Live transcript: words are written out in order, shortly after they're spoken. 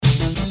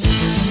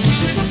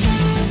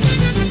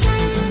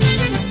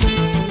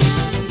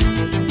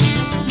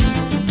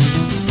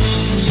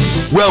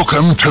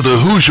Welcome to the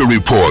Hoosier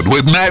Report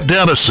with Matt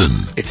Dennison.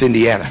 It's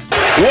Indiana.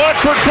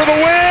 Watford for the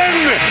win!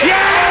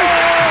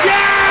 Yes!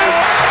 Yes!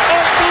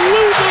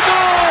 Unbelievable!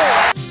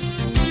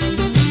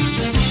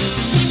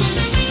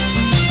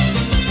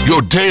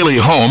 Your daily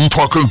home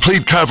for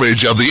complete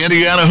coverage of the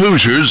Indiana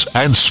Hoosiers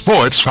and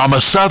sports from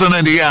a Southern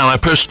Indiana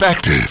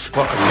perspective.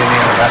 Welcome to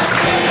Indiana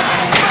basketball.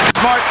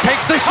 Smart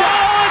takes the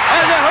shot,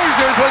 and the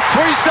Hoosiers with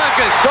 3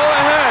 seconds go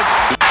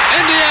ahead.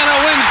 Indiana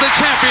wins the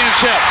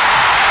championship.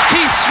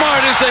 Keith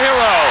Smart is the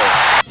hero.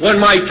 When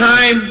my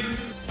time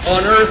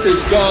on earth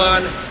is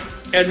gone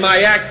and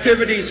my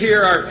activities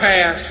here are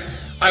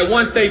past, I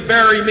want they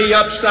bury me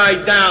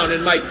upside down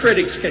and my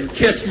critics can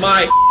kiss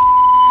my...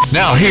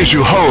 Now here's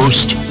your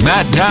host,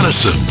 Matt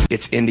Dennison.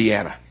 It's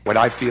Indiana, what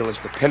I feel is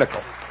the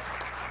pinnacle,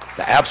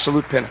 the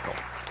absolute pinnacle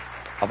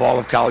of all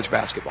of college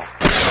basketball.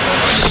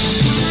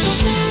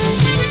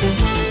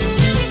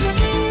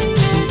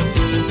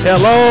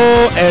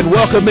 Hello and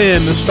welcome in.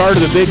 The start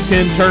of the Big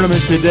Ten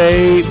tournament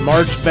today.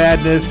 March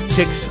Madness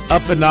kicks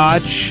up a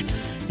notch.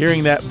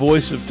 Hearing that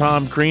voice of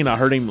Tom Crean, I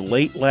heard him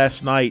late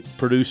last night,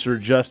 producer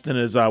Justin,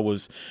 as I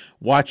was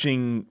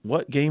watching,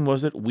 what game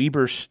was it?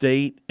 Weber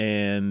State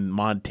and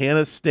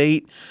Montana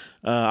State.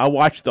 I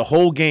watched the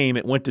whole game.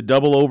 It went to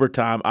double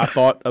overtime. I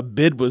thought a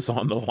bid was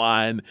on the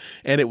line,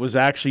 and it was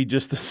actually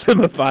just the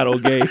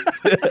semifinal game.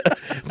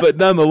 But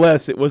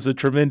nonetheless, it was a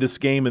tremendous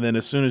game. And then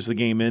as soon as the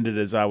game ended,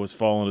 as I was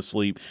falling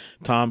asleep,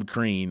 Tom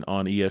Crean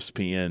on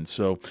ESPN.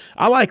 So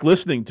I like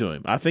listening to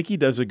him. I think he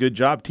does a good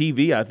job.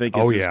 TV, I think,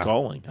 is his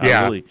calling.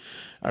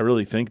 I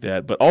really think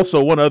that. But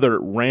also one other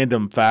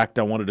random fact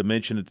I wanted to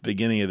mention at the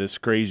beginning of this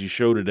crazy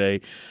show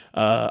today.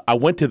 I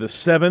went to the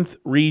 7th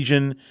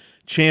Region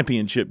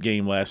Championship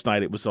game last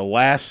night. It was a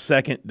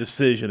last-second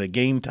decision, a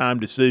game-time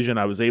decision.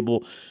 I was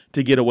able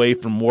to get away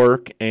from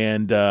work,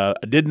 and I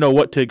didn't know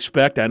what to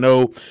expect. I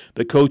know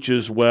the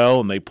coaches well,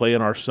 and they play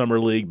in our summer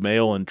league,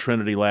 Male and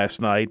Trinity, last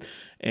night,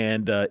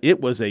 and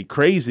it was a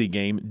crazy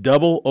game,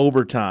 double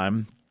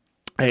overtime,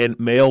 and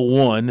Male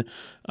won.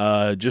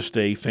 Just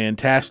a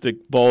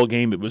fantastic ball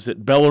game. It was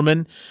at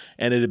Bellarmine,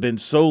 and it had been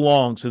so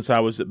long since I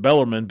was at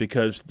Bellarmine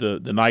because the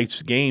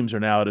Knights games are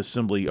now at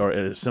Assembly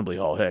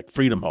Hall. Heck,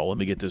 Freedom Hall. Let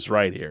me get this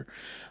right here.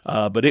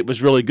 But it was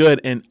really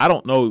good, and I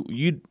don't know,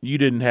 you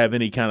didn't have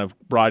any kind of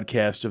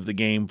broadcast of the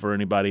game for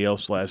anybody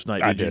else last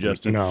night, did you,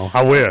 Justin? No,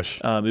 I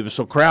wish. It was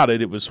so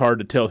crowded, it was hard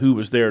to tell who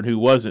was there and who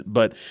wasn't.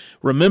 But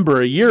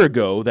remember a year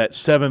ago, that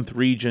 7th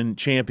Region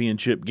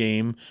Championship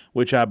game,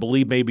 which I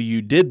believe maybe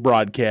you did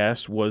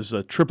broadcast, was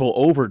a triple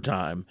overtime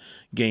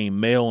game,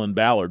 Male and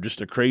Ballard.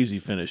 Just a crazy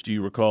finish. Do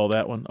you recall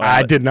that one?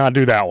 I did not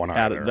do that one out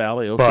either. at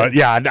Valley, okay. But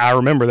yeah, I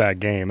remember that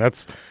game.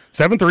 That's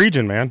 7th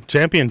Region, man.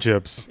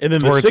 Championships. And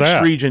then the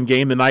 6th Region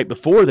game the night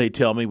before, they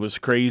tell me, was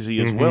crazy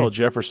as well.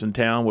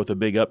 Jeffersontown with a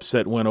big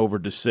upset went over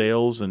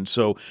DeSales. And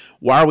so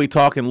why are we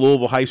talking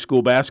Louisville High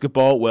School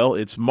basketball? Well,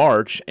 it's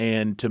March,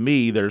 and to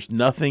me, there's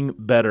nothing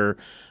better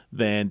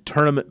than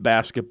tournament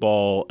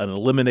basketball, an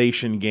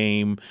elimination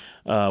game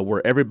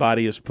where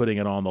everybody is putting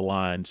it on the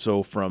line.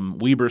 So from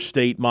Weber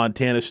State,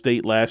 Montana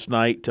State last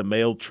night to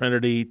Male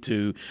Trinity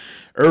to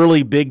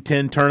early Big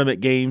Ten tournament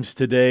games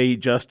today,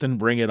 Justin,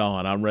 bring it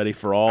on. I'm ready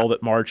for all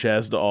that March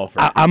has to offer.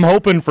 I'm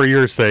hoping for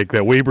your sake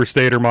that Weber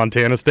State or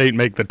Montana State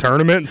make the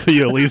tournament so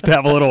you at least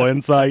have a little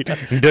insight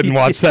and didn't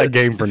watch that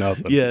game for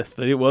nothing. Yes,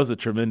 it was a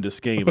tremendous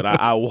game. But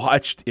I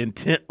watched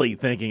intently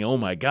thinking, oh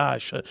my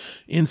gosh,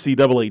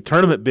 NCAA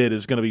tournament bid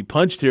is going to be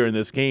punched here in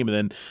this game. And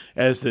then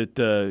as it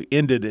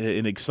ended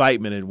in excitement,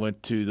 it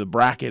went to the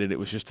bracket, and it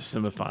was just a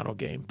semifinal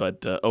game.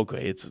 But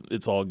okay,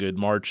 it's all good.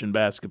 March in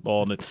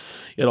basketball, and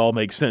it all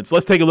makes sense.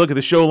 Let's take a look at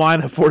the show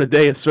lineup for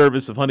today, a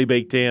service of Honey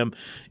Baked Ham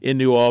in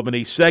New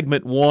Albany.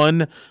 Segment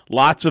 1,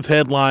 lots of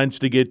headlines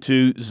to get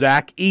to.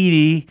 Zach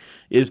Edey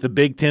is the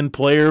Big Ten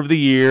Player of the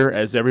Year.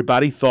 As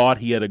everybody thought,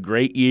 he had a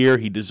great year.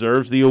 He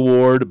deserves the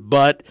award,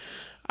 but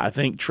I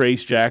think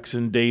Trace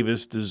Jackson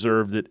Davis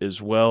deserved it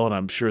as well, and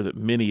I'm sure that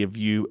many of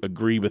you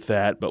agree with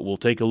that. But we'll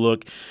take a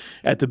look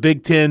at the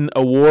Big Ten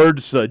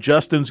awards.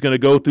 Justin's going to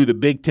go through the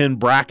Big Ten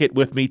bracket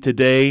with me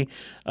today.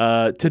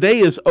 Today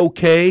is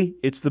okay.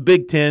 It's the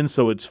Big Ten,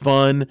 so it's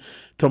fun.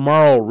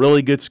 Tomorrow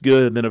really gets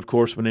good, and then, of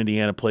course, when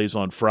Indiana plays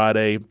on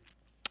Friday,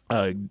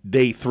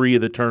 day 3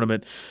 of the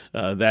tournament,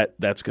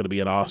 that's going to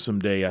be an awesome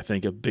day, I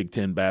think, of Big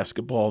Ten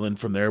basketball. Then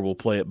from there, we'll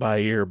play it by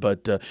ear.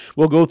 But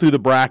we'll go through the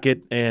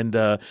bracket, and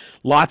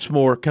lots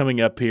more coming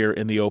up here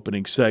in the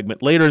opening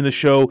segment. Later in the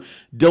show,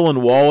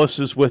 Dylan Wallace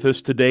is with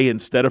us today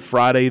instead of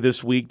Friday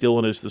this week.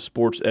 Dylan is the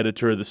sports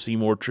editor of the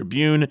Seymour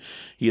Tribune.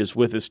 He is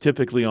with us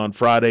typically on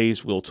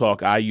Fridays. We'll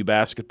talk IU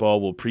basketball.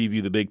 We'll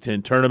preview the Big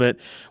Ten tournament.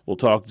 We'll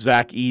talk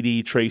Zach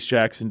Edey, Trace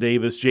Jackson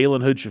Davis,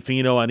 Jalen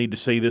Hood-Schifino. I need to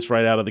say this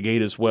right out of the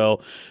gate as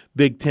well.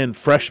 Big Ten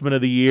Freshman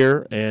of the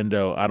Year, and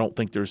I don't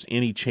think there's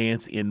any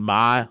chance, in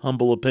my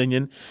humble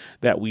opinion,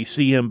 that we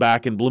see him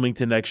back in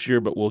Bloomington next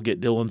year, but we'll get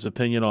Dylan's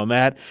opinion on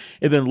that.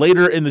 And then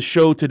later in the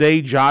show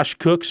today, Josh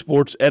Cook,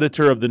 sports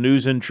editor of the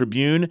News and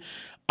Tribune.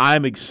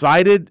 I'm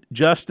excited,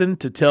 Justin,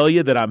 to tell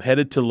you that I'm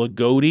headed to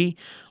Lagodi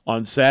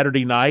on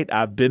Saturday night.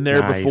 I've been there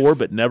Nice. before,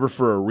 but never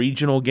for a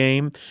regional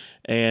game.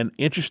 And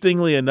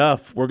interestingly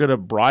enough, we're going to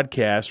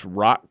broadcast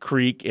Rock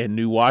Creek and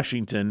New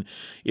Washington.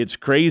 It's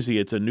crazy.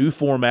 It's a new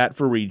format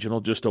for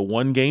regional, just a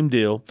one-game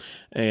deal.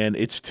 And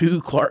it's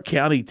two Clark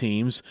County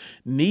teams,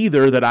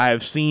 neither that I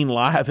have seen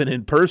live and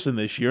in person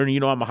this year.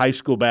 And, I'm a high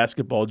school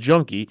basketball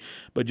junkie,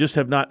 but just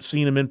have not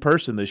seen them in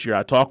person this year.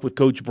 I talked with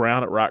Coach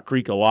Brown at Rock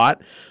Creek a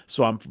lot,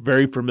 so I'm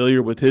very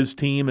familiar with his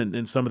team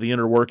and some of the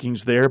inner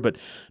workings there. But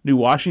New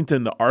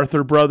Washington, the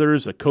Arthur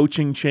brothers, a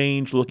coaching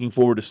change. Looking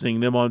forward to seeing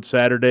them on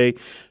Saturday.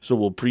 So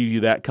we'll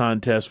preview that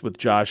contest with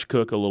Josh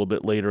Cook a little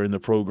bit later in the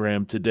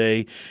program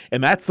today.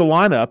 And that's the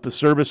lineup, the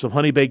service of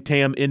Honey Baked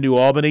Ham in New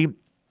Albany.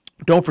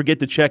 Don't forget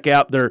to check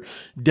out their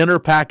dinner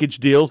package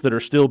deals that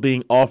are still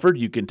being offered.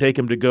 You can take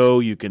them to go.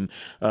 You can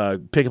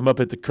pick them up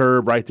at the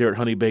curb right there at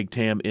Honey Baked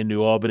Ham in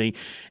New Albany.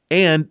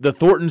 And the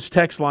Thornton's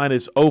text line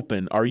is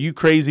open. Are you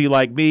crazy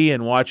like me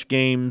and watch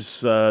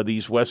games,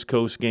 these West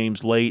Coast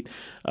games late,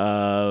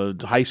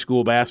 high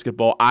school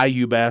basketball,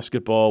 IU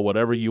basketball,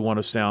 whatever you want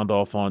to sound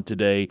off on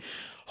today?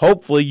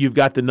 Hopefully, you've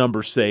got the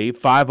number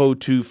saved,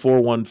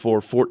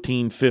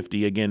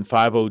 502-414-1450. Again,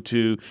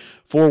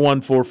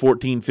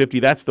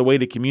 502-414-1450. That's the way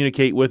to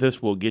communicate with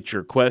us. We'll get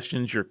your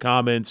questions, your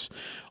comments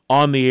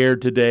on the air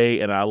today,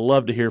 and I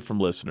love to hear from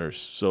listeners.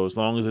 So as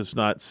long as it's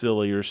not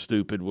silly or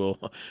stupid, we'll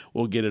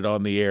get it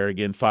on the air.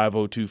 Again,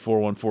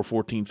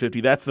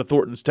 502-414-1450. That's the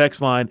Thornton's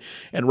text line.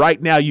 And right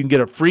now you can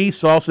get a free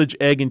sausage,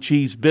 egg, and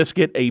cheese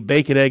biscuit, a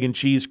bacon, egg, and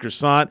cheese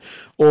croissant,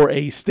 or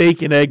a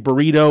steak and egg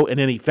burrito, and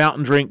any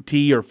fountain drink,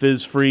 tea, or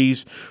fizz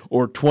freeze,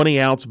 or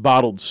 20-ounce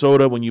bottled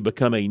soda when you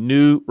become a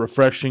new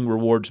Refreshing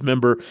Rewards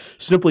member.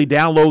 Simply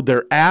download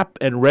their app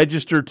and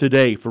register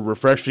today for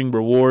Refreshing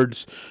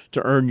Rewards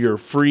to earn your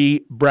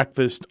free breakfast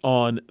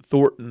on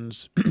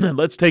Thornton's.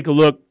 Let's take a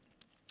look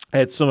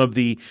at some of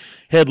the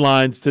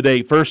headlines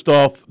today. First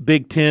off,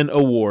 Big Ten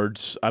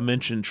awards. I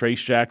mentioned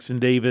Trace Jackson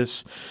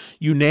Davis,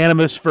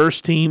 unanimous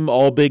first team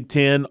All Big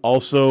Ten,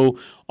 also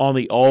on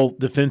the all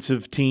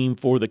defensive team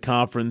for the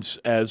conference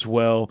as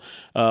well.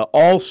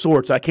 All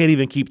sorts. I can't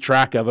even keep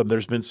track of them.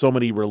 There's been so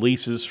many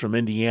releases from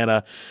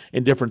Indiana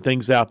and different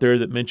things out there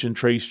that mention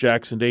Trace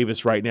Jackson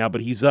Davis right now, but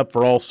he's up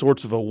for all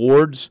sorts of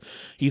awards.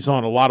 He's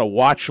on a lot of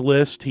watch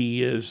lists.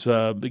 He is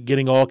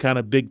getting all kind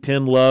of Big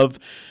Ten love.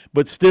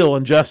 But still,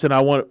 and Justin,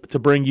 I want to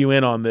bring you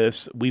in on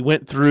this. We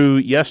went through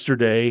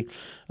yesterday.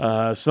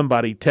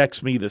 Somebody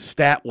texted me the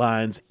stat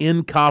lines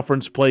in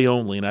conference play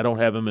only, and I don't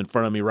have them in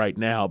front of me right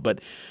now. But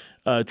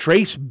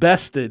Trace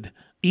bested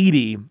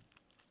Edey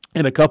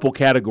in a couple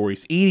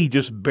categories. Edey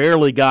just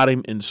barely got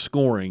him in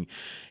scoring.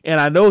 And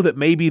I know that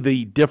maybe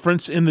the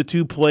difference in the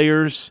two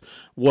players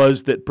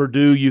was that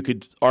Purdue, you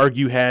could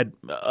argue, had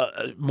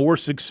more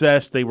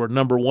success. They were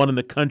number one in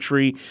the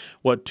country,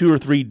 2 or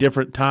 3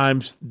 different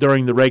times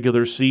during the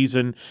regular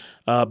season.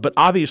 But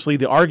obviously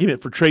the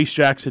argument for Trace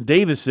Jackson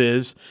Davis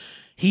is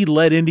he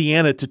led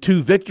Indiana to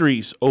 2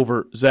 victories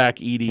over Zach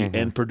Edey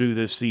and Purdue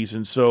this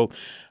season. So,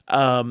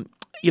 I'm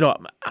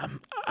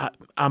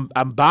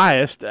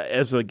biased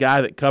as a guy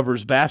that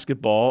covers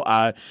basketball.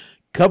 I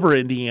cover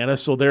Indiana,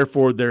 so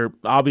therefore there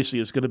obviously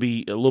is going to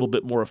be a little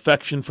bit more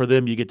affection for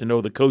them. You get to know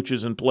the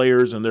coaches and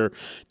players and their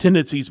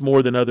tendencies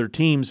more than other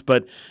teams.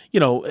 But,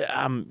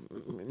 I'm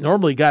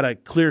normally got a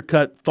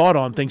clear-cut thought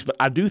on things, but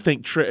I do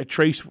think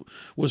Trace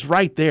was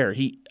right there.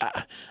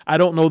 I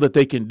don't know that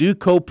they can do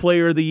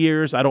co-player of the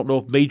years. I don't know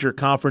if major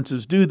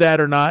conferences do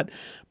that or not.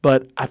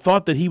 But I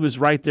thought that he was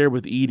right there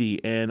with Edey,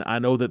 and I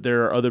know that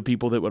there are other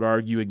people that would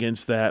argue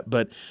against that.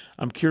 But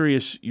I'm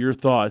curious your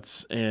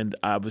thoughts, and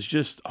I was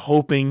just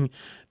hoping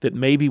that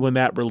maybe when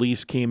that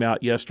release came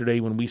out yesterday,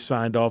 when we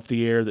signed off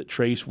the air, that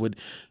Trace would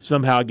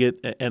somehow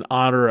get an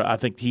honor. I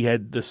think he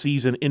had the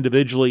season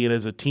individually and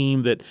as a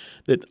team that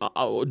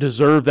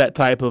deserved that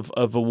type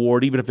of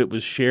award, even if it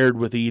was shared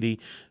with Edey.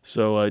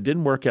 So it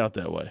didn't work out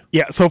that way.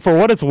 Yeah, so for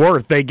what it's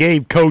worth, they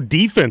gave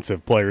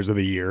co-defensive players of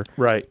the year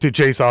to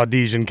Chase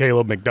Audige and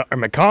Caleb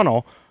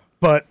McConnell.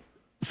 But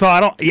so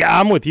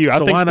I'm with you. So I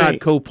think why not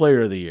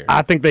co-player of the year?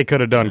 I think they could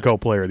have done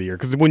co-player of the year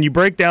because when you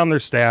break down their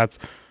stats,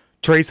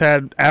 Trace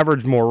had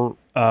averaged more,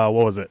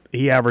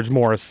 He averaged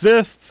more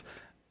assists,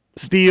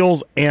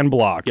 steals, and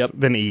blocks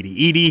than Edey.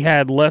 Edey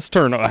had less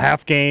a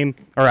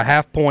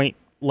half point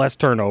less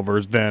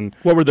turnovers than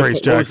Trace Jackson What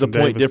was the point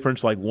Davis.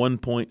 difference, like 1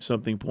 point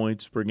something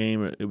points per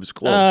game? It was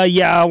close.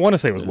 I want to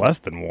say it was less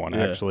than 1,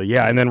 actually.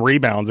 Yeah, and then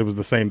rebounds, it was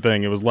the same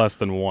thing. It was less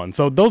than 1.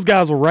 So those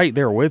guys were right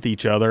there with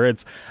each other.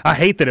 I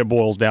hate that it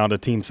boils down to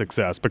team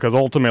success because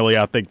ultimately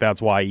I think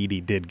that's why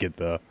Edey did get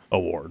the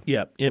award.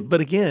 Yeah,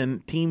 but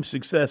again, team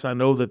success, I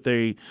know that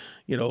they,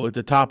 at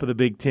the top of the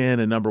Big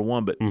Ten and number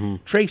 1, but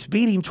Trace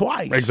beat him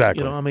twice.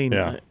 Exactly.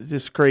 It's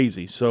just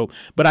crazy. So,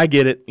 but I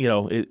get it.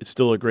 It's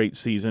still a great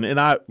season, and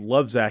I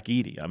love Zach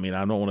Edey. I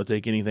don't want to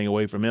take anything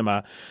away from him.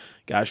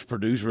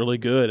 Purdue's really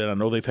good, and I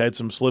know they've had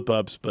some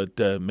slip-ups,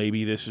 but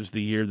maybe this is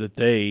the year that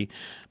they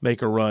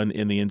make a run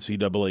in the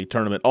NCAA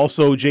tournament.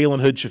 Also,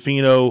 Jalen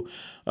Hood-Schifino,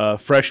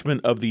 freshman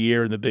of the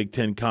year in the Big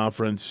Ten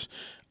Conference.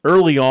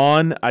 early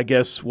on, I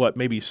guess,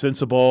 maybe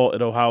Sensabaugh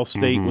at Ohio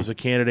State was a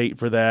candidate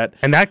for that.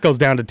 And that goes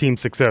down to team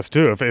success,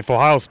 too. If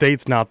Ohio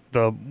State's not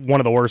one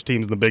of the worst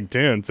teams in the Big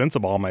Ten,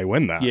 Sensabaugh may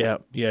win that. Yeah,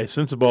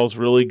 Sensabaugh's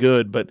really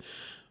good, but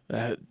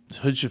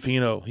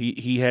Hood-Schifino,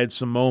 he had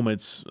some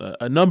moments,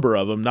 a number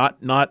of them,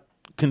 not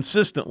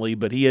consistently,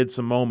 but he had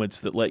some moments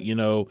that let you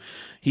know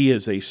he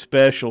is a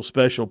special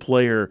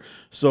player.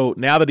 So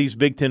now that he's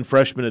Big Ten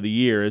Freshman of the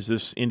Year, as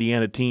this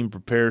Indiana team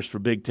prepares for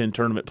Big Ten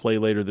tournament play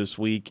later this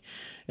week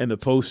and the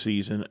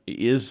postseason,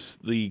 is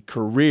the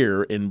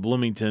career in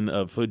Bloomington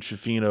of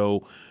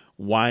Hood-Schifino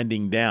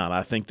winding down?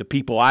 I think the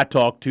people I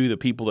talk to, the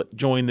people that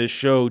join this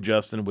show,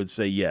 Justin, would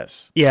say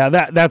yes. Yeah,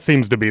 that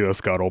seems to be the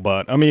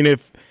scuttlebutt. I mean,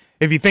 if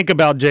you think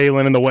about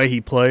Jalen and the way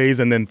he plays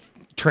and then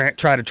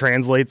try to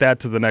translate that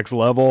to the next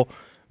level,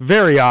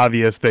 very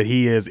obvious that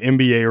he is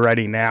NBA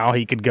ready now.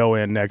 He could go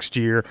in next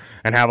year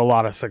and have a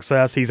lot of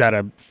success. He's had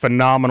a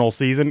phenomenal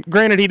season.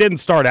 Granted, he didn't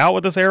start out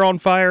with his hair on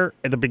fire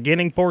at the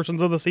beginning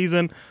portions of the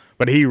season,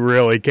 but he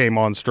really came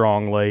on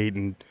strong late.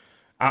 And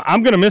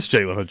I'm going to miss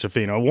Jalen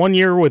Hood-Schifino. 1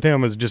 year with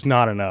him is just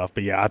not enough.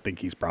 But, yeah, I think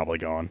he's probably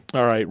gone.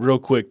 All right, real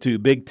quick, too.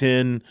 Big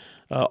Ten,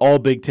 all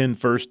Big Ten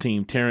first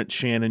team. Terrence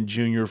Shannon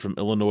Jr. from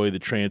Illinois, the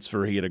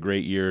transfer. He had a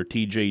great year.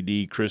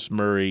 TJD, Chris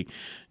Murray,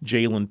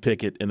 Jalen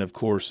Pickett, and, of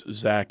course,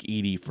 Zach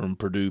Edey from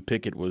Purdue.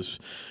 Pickett was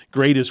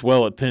great as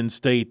well at Penn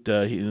State.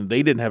 They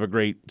didn't have a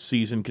great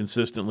season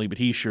consistently, but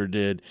he sure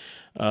did.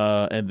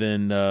 And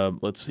then,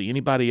 let's see,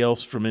 anybody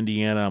else from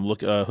Indiana? I'm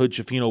looking.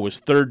 Hood-Schifino was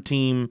third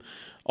team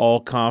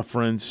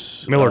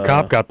all-conference. Miller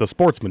Kopp got the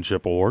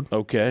Sportsmanship Award.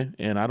 Okay,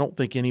 and I don't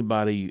think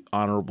anybody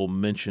honorable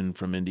mention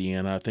from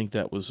Indiana. I think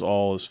that was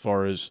all as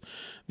far as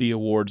the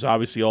awards.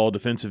 Obviously, all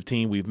defensive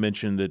team. We've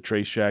mentioned that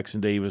Trace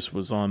Jackson-Davis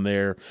was on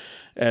there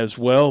as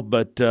well.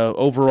 But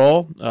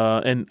overall,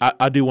 and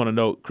I do want to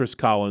note Chris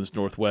Collins,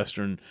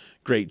 Northwestern,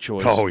 great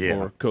choice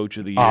for Coach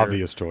of the Year.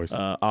 Obvious choice.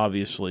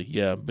 Obviously,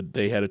 yeah. But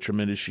they had a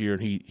tremendous year,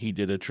 and he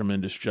did a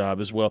tremendous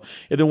job as well.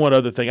 And then one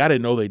other thing, I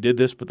didn't know they did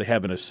this, but they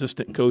have an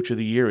Assistant Coach of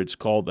the Year. It's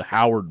called the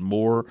Howard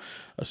Moore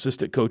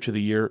Assistant Coach of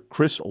the Year,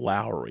 Chris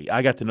Lowry.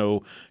 I got to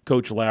know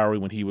Coach Lowry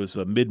when he was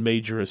a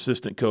mid-major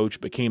assistant coach,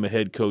 became a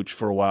head coach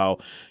for a while.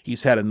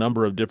 He's had a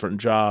number of different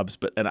jobs,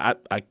 and I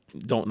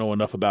don't know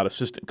enough about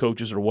assistant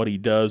coaches or what he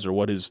does or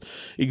what his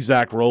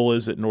exact role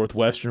is at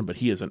Northwestern, but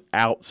he is an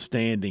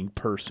outstanding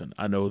person.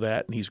 I know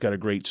that, and he's got a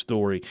great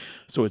story.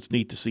 So it's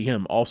neat to see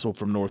him also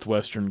from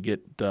Northwestern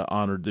get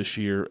honored this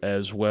year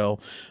as well.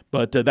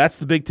 But that's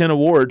the Big Ten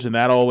Awards, and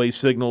that always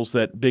signals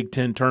that Big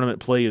Ten tournament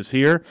play is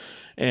here.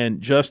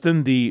 And,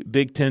 Justin, the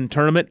Big Ten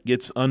tournament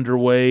gets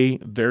underway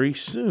very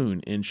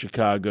soon in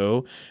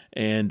Chicago,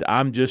 and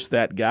I'm just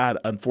that guy.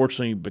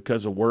 Unfortunately,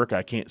 because of work,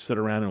 I can't sit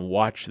around and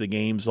watch the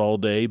games all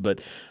day, but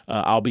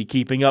I'll be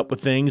keeping up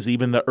with things,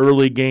 even the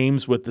early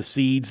games with the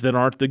seeds that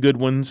aren't the good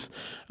ones.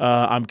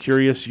 I'm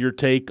curious your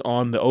take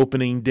on the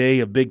opening day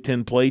of Big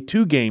Ten play.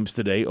 2 games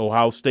today,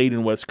 Ohio State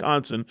and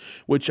Wisconsin,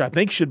 which I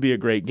think should be a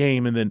great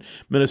game, and then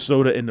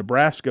Minnesota and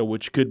Nebraska,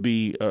 which could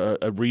be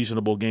a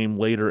reasonable game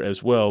later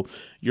as well.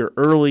 Your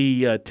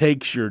early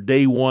takes, your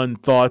day one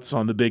thoughts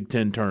on the Big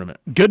Ten tournament.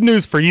 Good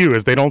news for you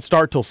is they don't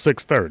start till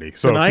 6:30.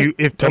 So tonight?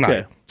 if tonight.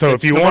 Okay. So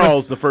if you want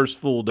tomorrow's the first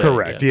full day.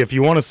 Correct. Yeah. If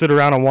you want to sit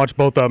around and watch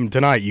both of them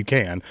tonight, you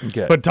can.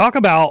 Okay. But talk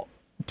about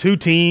 2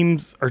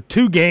 teams or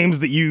 2 games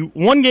that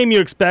one game you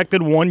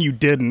expected, one you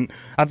didn't.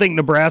 I think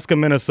Nebraska,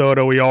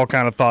 Minnesota, we all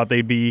kind of thought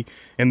they'd be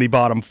in the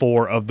bottom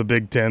 4 of the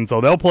Big Ten.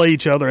 So they'll play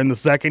each other in the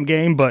second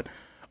game. But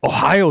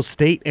Ohio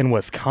State and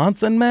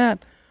Wisconsin,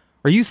 Matt,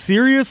 are you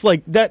serious?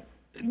 Like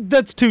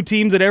that's 2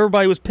 teams that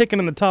everybody was picking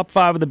in the top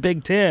 5 of the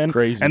Big Ten.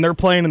 Crazy. And they're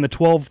playing in the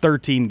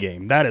 12-13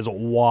 game. That is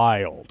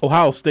wild.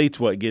 Ohio State's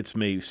what gets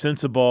me.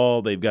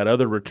 Sensabaugh, they've got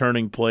other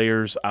returning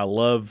players. I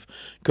love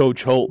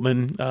Coach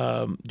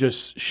Holtman.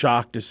 Just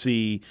shocked to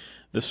see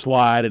the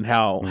slide and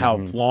how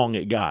long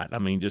it got. I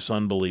mean, just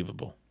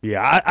unbelievable.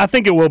 Yeah, I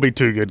think it will be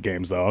 2 good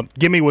games, though.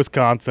 Give me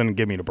Wisconsin,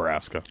 give me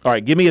Nebraska. All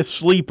right, give me a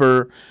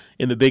sleeper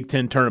in the Big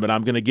Ten tournament.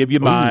 I'm going to give you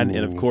mine,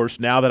 and of course,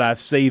 now that I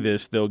say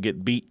this, they'll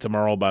get beat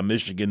tomorrow by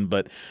Michigan,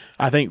 but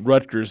I think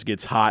Rutgers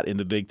gets hot in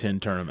the Big Ten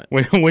tournament.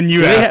 When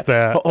you ask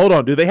that. Hold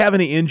on, do they have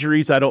any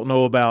injuries I don't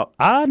know about?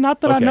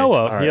 Not that I know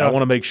of. All right, yeah. I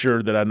want to make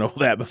sure that I know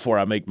that before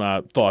I make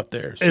my thought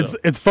there. So.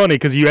 It's funny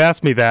because you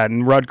asked me that,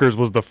 and Rutgers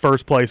was the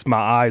first place my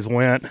eyes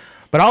went.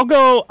 But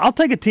I'll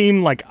take a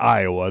team like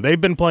Iowa.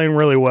 They've been playing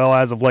really well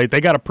as of late.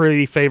 They got a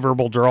pretty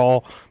favorable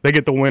draw. They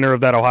get the winner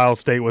of that Ohio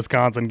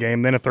State-Wisconsin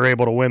game. Then if they're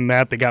able to win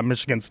that, they got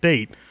Michigan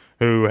State,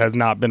 who has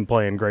not been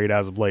playing great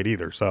as of late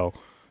either. So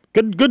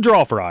good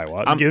draw for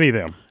Iowa. Give me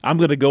them. I'm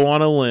going to go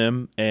on a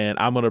limb, and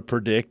I'm going to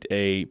predict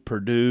a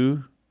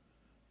Purdue,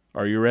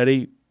 are you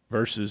ready,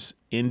 versus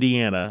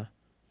Indiana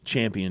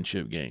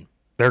championship game.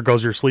 there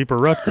goes your sleeper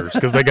Rutgers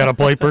because they got to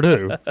play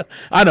Purdue.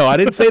 I know. I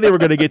didn't say they were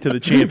going to get to the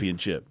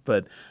championship,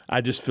 but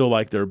I just feel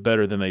like they're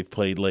better than they've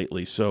played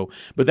lately. So,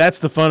 but that's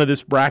the fun of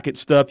this bracket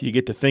stuff. You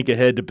get to think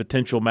ahead to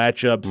potential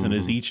matchups, and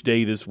as each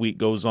day this week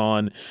goes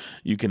on,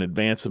 you can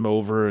advance them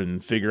over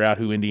and figure out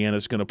who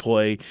Indiana's going to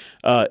play.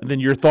 Then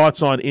your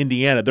thoughts on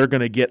Indiana. They're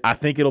going to get, I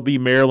think it'll be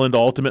Maryland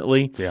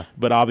ultimately,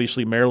 but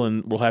obviously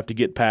Maryland will have to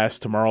get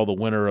past tomorrow the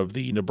winner of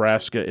the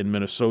Nebraska and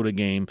Minnesota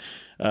game.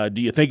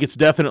 Do you think it's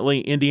definitely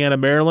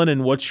Indiana-Maryland,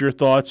 and what's your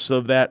thoughts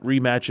of that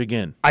rematch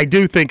again? I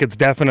do think it's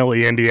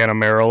definitely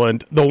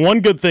Indiana-Maryland. The one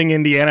good thing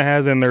Indiana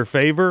has in their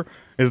favor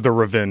is the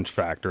revenge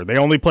factor. They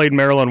only played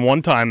Maryland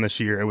one time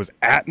this year. It was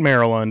at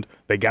Maryland.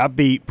 They got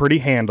beat pretty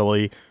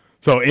handily.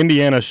 So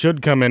Indiana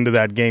should come into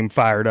that game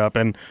fired up.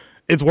 And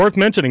it's worth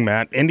mentioning,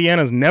 Matt,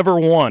 Indiana's never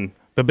won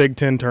the Big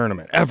Ten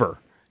tournament, ever.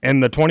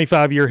 And the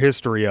 25-year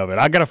history of it,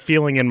 I got a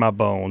feeling in my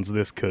bones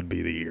this could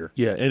be the year.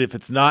 Yeah, and if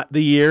it's not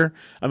the year,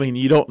 I mean,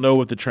 you don't know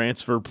what the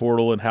transfer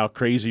portal and how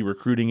crazy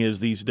recruiting is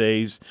these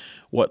days,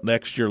 what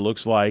next year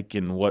looks like,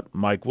 and what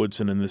Mike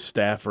Woodson and the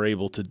staff are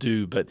able to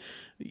do. But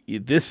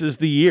this is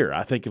the year,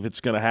 I think, if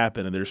it's going to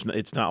happen. And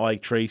it's not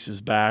like Trace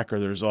is back or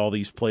there's all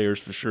these players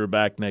for sure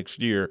back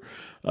next year.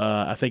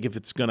 I think if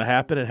it's going to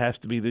happen, it has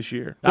to be this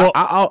year. Well,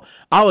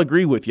 I'll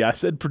agree with you. I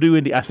said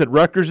I said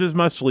Rutgers is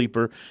my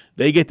sleeper.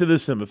 They get to the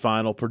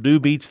semifinal.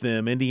 Purdue beats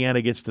them.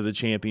 Indiana gets to the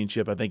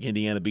championship. I think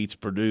Indiana beats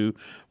Purdue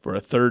for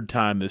a third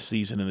time this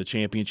season in the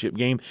championship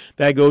game.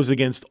 That goes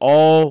against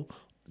all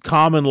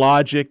common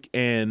logic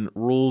and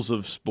rules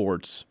of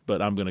sports,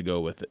 but I'm going to go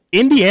with it.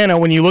 Indiana,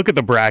 when you look at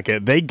the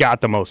bracket, they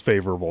got the most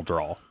favorable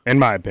draw, in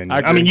my opinion.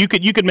 I mean, you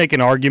could make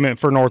an argument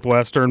for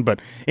Northwestern,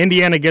 but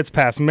Indiana gets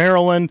past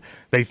Maryland.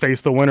 They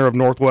face the winner of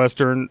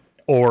Northwestern,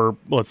 or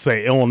let's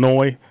say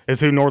Illinois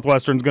is who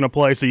Northwestern's going to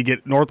play. So you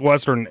get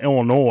Northwestern and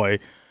Illinois.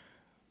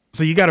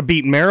 So you got to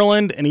beat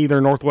Maryland and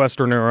either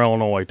Northwestern or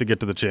Illinois to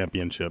get to the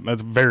championship.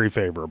 That's very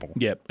favorable.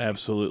 Yep,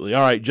 absolutely. All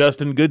right,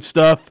 Justin, good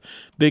stuff.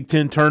 Big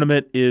Ten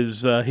tournament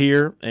is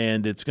here,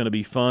 and it's going to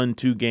be fun.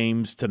 2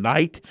 games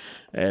tonight,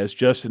 as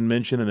Justin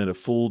mentioned, and then a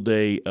full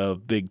day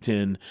of Big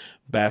Ten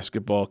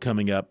basketball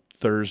coming up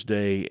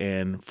Thursday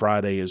and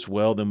Friday as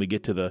well. Then we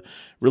get to the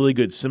really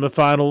good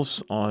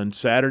semifinals on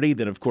Saturday.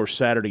 Then, of course,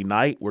 Saturday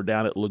night, we're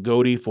down at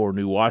Lagodi for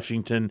New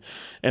Washington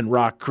and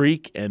Rock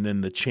Creek. And then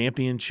the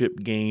championship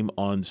game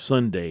on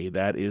Sunday.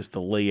 That is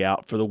the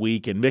layout for the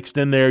week. And mixed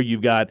in there,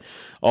 you've got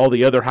all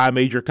the other high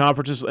major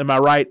conferences. Am I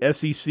right?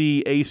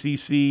 SEC,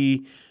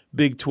 ACC,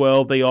 Big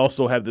 12, they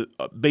also have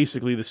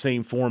basically the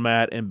same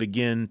format and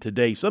begin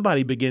today.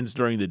 Somebody begins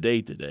during the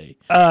day today.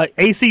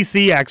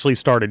 ACC actually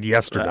started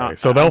yesterday,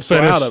 so they'll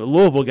finish.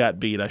 Louisville got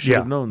beat. I should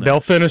have known that.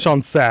 They'll finish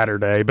on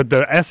Saturday, but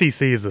the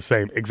SEC is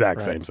the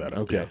exact same setup.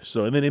 Okay,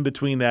 so and then in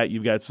between that,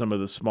 you've got some of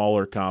the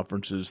smaller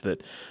conferences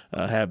that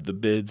have the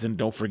bids, and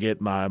don't forget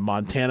my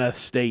Montana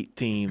State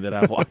team that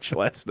I watched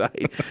last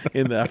night.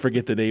 I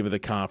forget the name of the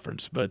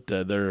conference, but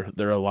they're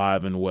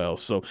alive and well.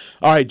 So,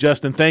 all right,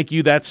 Justin, thank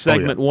you. That's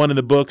segment 1 in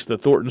the books. The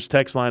Thornton's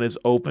text line is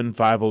open,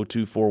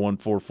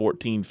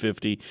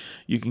 502-414-1450.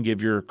 You can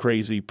give your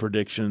crazy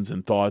predictions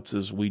and thoughts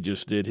as we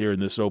just did here in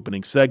this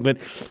opening segment.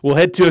 We'll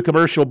head to a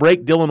commercial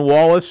break. Dylan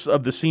Wallace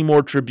of the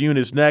Seymour Tribune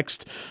is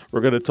next.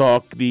 We're going to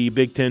talk the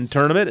Big Ten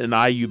tournament and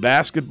IU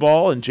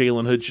basketball and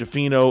Jalen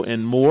Hood-Schifino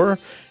and more.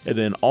 And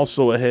then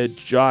also ahead,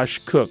 Josh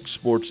Cook,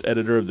 sports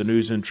editor of the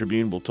News and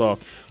Tribune, will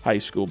talk high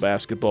school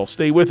basketball.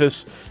 Stay with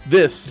us.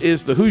 This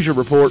is the Hoosier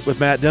Report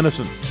with Matt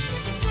Dennison.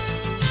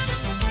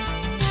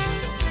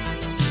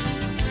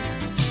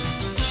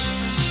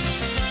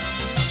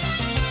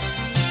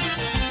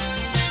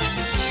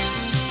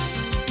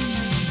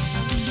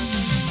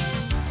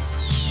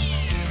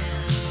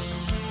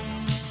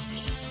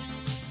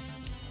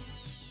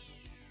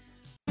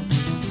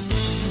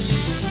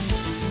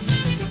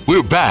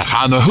 We're back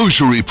on the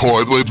Hoosier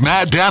Report with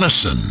Matt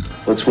Dennison.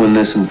 Let's win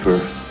this one for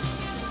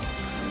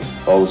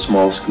all the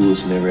small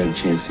schools who never had a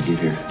chance to get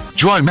here.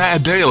 Join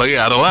Matt daily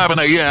at 11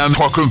 a.m.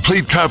 for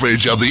complete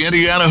coverage of the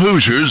Indiana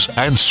Hoosiers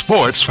and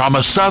sports from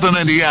a Southern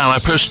Indiana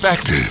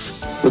perspective.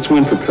 Let's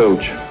win for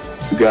Coach,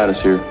 who got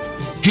us here.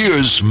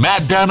 Here's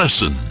Matt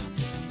Dennison.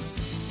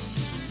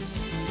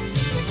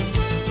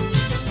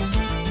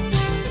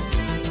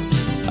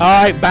 All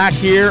right, back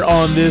here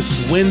on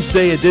this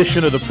Wednesday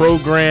edition of the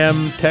program.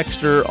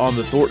 Texter on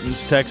the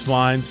Thornton's text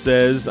line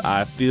says,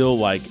 I feel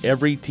like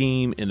every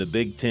team in the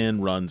Big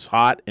Ten runs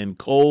hot and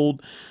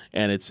cold,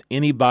 and it's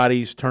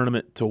anybody's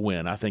tournament to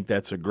win. I think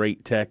that's a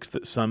great text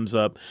that sums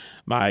up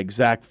my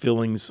exact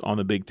feelings on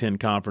the Big Ten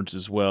Conference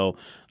as well.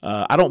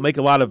 I don't make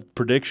a lot of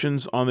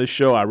predictions on this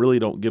show. I really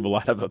don't give a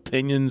lot of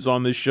opinions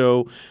on this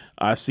show.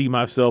 I see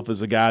myself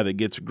as a guy that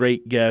gets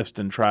great guests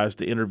and tries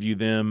to interview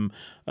them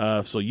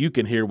so you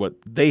can hear what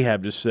they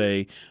have to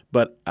say.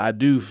 But I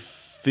do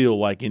feel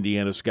like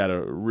Indiana's got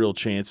a real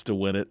chance to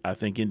win it. I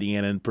think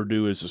Indiana and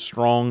Purdue is a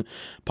strong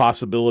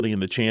possibility in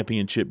the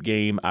championship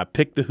game. I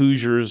picked the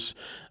Hoosiers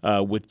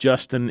with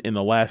Justin in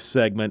the last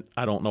segment.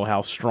 I don't know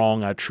how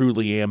strong I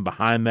truly am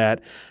behind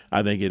that.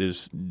 I think it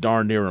is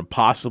darn near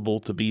impossible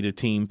to beat a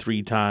team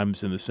 3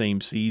 times in the same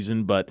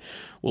season, but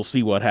we'll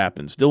see what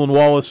happens. Dylan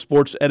Wallace,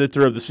 sports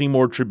editor of the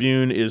Seymour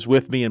Tribune, is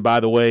with me. And by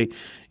the way,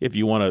 if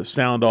you want to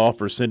sound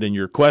off or send in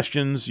your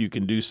questions, you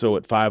can do so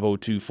at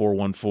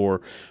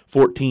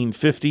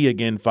 502-414-1450.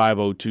 Again,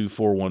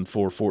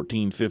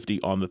 502-414-1450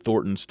 on the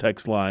Thornton's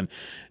text line.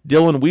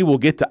 Dylan, we will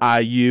get to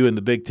IU in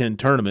the Big Ten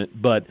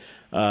tournament, but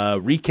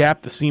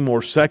recap the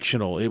Seymour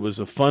sectional. It was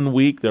a fun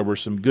week. There were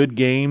some good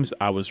games.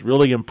 I was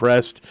really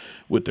impressed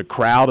with the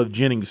crowd of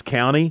Jennings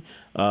County.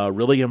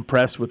 Really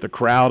impressed with the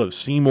crowd of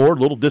Seymour. A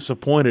little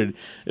disappointed,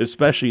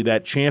 especially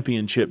that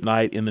championship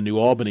night in the New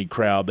Albany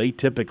crowd. They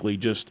typically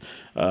just,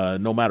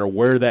 no matter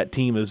where that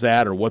team is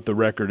at or what the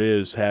record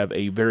is, have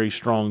a very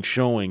strong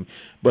showing.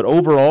 But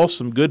overall,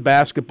 some good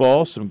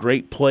basketball, some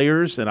great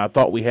players, and I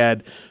thought we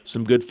had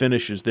some good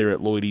finishes there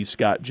at Lloyd E.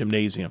 Scott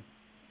Gymnasium.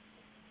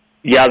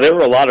 Yeah, there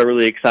were a lot of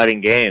really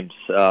exciting games.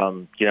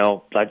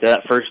 Like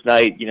that first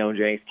night,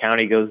 Jennings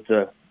County goes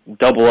to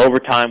double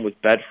overtime with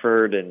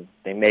Bedford, and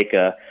they make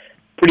a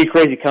pretty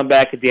crazy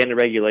comeback at the end of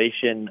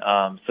regulation.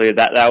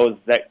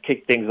 That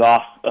kicked things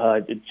off.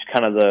 It's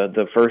kind of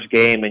the first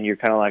game, and you're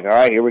kind of like, all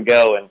right, here we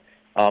go. And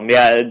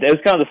it was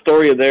kind of the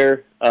story of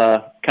their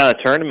kind of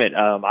tournament.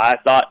 I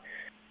thought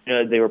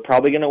they were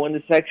probably going to win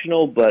the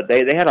sectional, but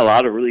they had a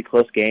lot of really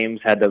close games.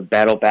 Had to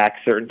battle back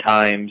certain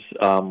times.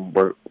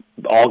 Where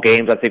all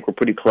games I think were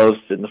pretty close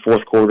in the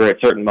fourth quarter at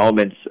certain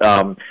moments.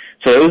 So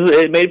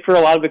it made for a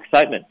lot of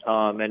excitement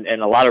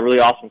and a lot of really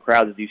awesome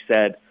crowds, as you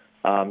said.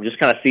 Just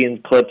kind of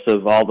seeing clips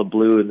of all the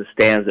blue in the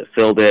stands that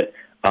filled it,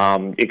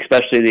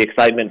 especially the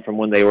excitement from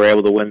when they were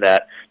able to win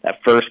that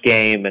first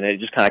game, and it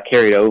just kind of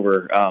carried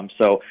over.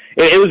 So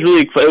it was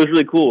really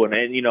cool, and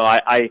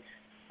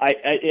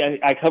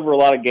I cover a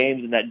lot of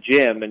games in that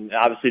gym, and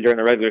obviously during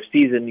the regular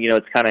season,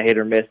 it's kind of hit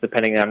or miss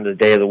depending on the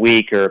day of the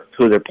week or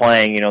who they're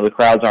playing. The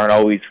crowds aren't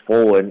always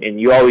full, and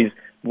you always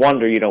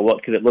wonder,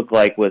 what could it look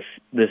like with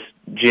this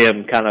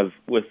gym kind of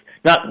with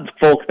not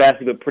full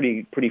capacity, but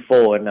pretty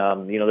full. And,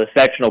 the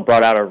sectional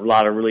brought out a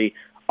lot of really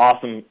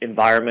awesome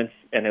environments,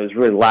 and it was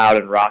really loud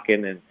and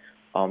rocking, and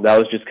that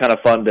was just kind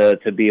of fun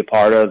to be a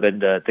part of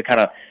and to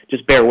kind of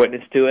just bear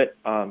witness to it.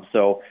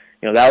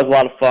 That was a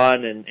lot of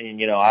fun, and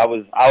I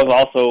was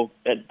also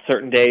at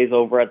certain days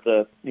over at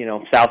the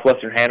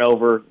Southwestern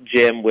Hanover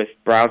gym with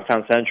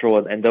Brownstown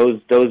Central, and those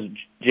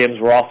gyms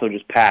were also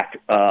just packed.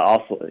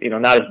 Also,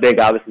 not as big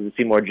obviously as the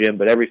Seymour gym,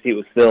 but every seat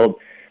was filled.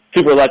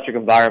 Super electric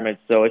environment.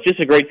 So it's just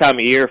a great time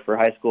of year for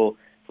high school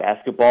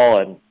basketball,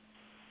 and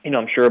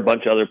I'm sure a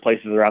bunch of other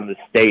places around the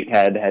state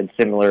had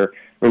similar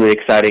really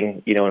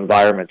exciting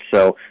environments.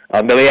 So,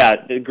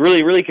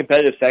 really really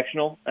competitive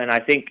sectional, and I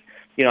think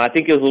it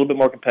was a little bit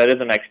more competitive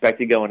than I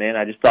expected going in.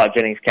 I just thought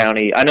Jennings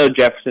County, I know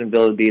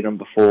Jeffersonville had beat them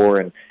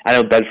before, and I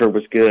know Bedford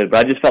was good,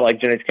 but I just felt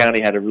like Jennings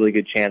County had a really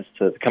good chance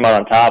to come out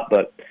on top.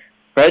 But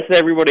credit to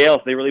everybody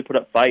else, they really put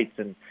up fights,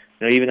 and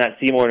even that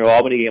Seymour-New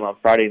Albany game on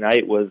Friday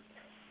night was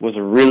a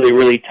really,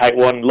 really tight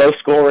one. Low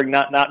scoring,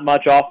 not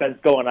much offense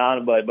going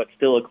on, but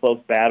still a close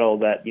battle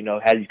that,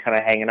 had you kind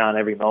of hanging on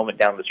every moment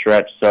down the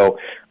stretch. So,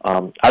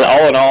 all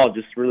in all,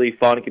 just really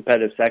fun,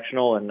 competitive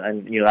sectional, and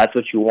that's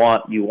what you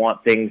want. You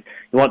want teams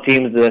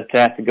to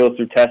have to go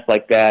through tests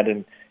like that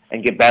and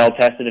get battle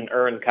tested and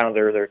earn kind of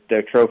their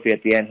trophy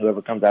at the end,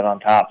 whoever comes out on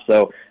top.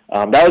 So,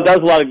 that was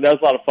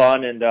a lot of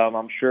fun, and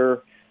I'm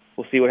sure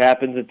we'll see what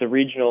happens at the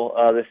regional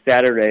this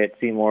Saturday at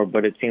Seymour,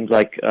 but it seems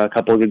like a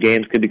couple of good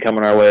games could be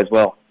coming our way as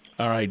well.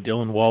 All right,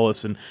 Dylan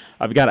Wallace, and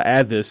I've got to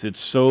add this. It's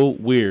so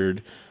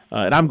weird,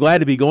 and I'm glad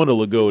to be going to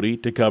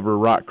Lagodi to cover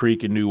Rock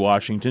Creek and New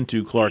Washington,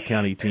 2 Clark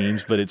County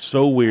teams, but it's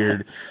so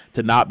weird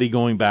to not be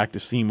going back to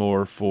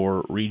Seymour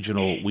for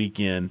regional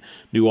weekend.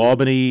 New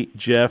Albany,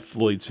 Jeff,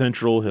 Lloyd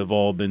Central have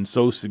all been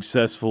so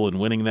successful in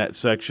winning that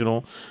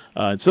sectional.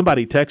 And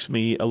somebody texted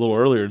me a little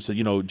earlier and said,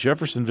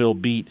 Jeffersonville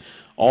beat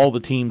all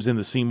the teams in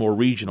the Seymour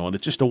Regional, and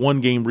it's just a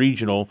one-game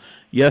regional.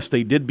 Yes,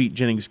 they did beat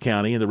Jennings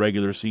County in the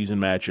regular season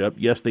matchup.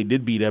 Yes, they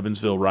did beat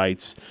Evansville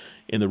Rights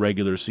in the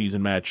regular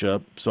season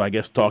matchup. So I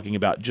guess talking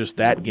about just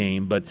that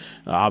game, but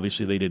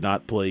obviously they did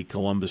not play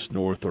Columbus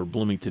North or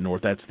Bloomington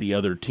North. That's the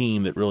other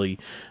team that really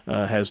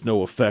has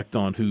no effect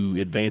on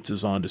who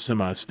advances on to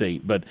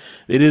semi-state. But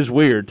it is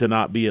weird to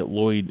not be at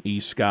Lloyd E.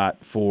 Scott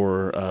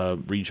for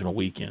regional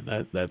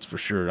weekend. That's for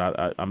sure.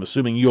 I'm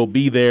assuming you'll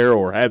be there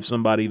or have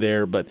somebody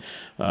there, but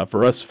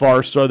for us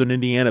far southern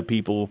Indiana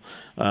people,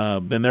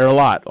 been there a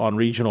lot on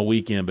regional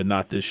weekend, but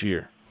not this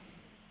year.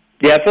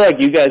 Yeah, I feel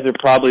like you guys are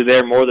probably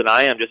there more than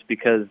I am, just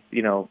because,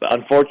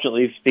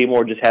 unfortunately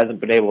Seymour just hasn't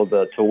been able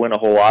to win a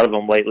whole lot of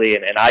them lately,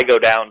 and I go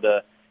down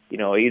to,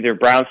 either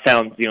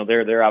Brownstown,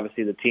 they're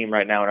obviously the team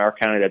right now in our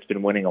county that's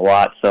been winning a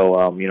lot, so,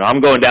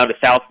 I'm going down to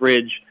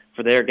Southridge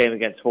for their game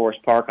against Forest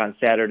Park on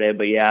Saturday,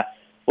 but yeah,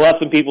 we'll have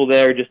some people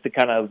there just to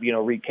kind of,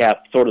 recap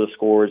sort of the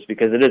scores,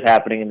 because it is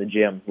happening in the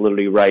gym,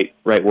 literally right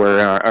where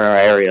in our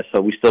area, so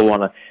we still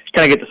want to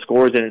kind of get the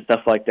scores in and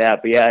stuff like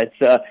that, but yeah,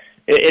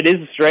 it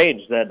is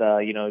strange that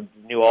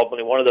New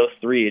Albany, one of those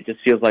three, it just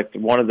feels like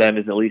one of them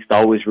is at least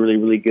always really,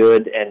 really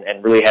good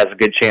and really has a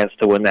good chance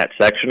to win that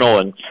sectional.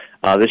 And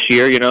this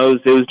year, it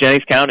was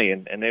Jennings County,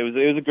 and it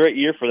was a great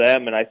year for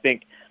them. And I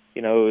think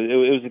it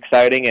was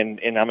exciting,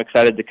 and I'm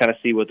excited to kind of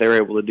see what they're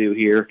able to do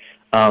here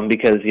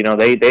because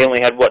they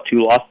only had 2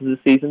 losses this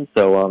season,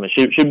 so it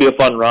should be a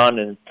fun run.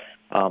 And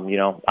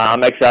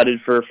I'm excited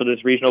for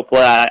this regional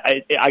play.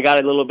 I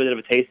got a little bit of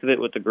a taste of it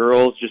with the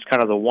girls, just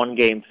kind of the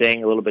one-game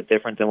thing, a little bit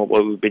different than what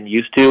we've been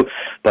used to.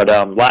 But,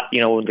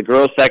 the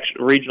girls section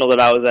regional that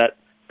I was at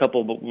a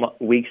couple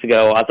of weeks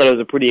ago, I thought it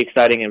was a pretty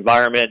exciting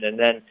environment. And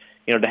then,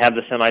 to have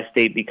the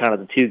semi-state be kind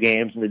of the 2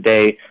 games in the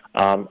day,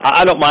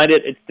 I don't mind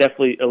it. It's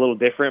definitely a little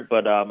different,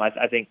 but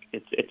I think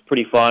it's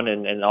pretty fun,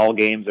 and all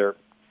games are,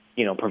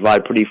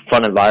 provide pretty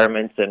fun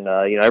environments, and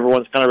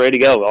everyone's kind of ready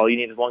to go. All you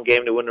need is one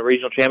game to win the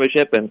regional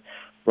championship, and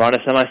we're on a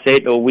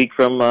semi-state a week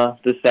from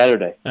this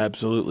Saturday.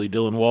 Absolutely.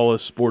 Dylan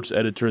Wallace, sports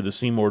editor of the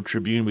Seymour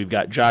Tribune. We've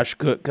got Josh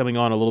Cook coming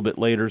on a little bit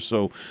later,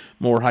 so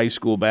more high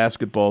school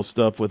basketball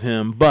stuff with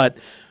him. But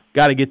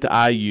got to get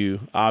to IU.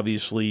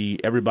 Obviously,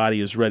 everybody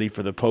is ready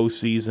for the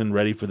postseason,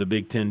 ready for the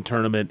Big Ten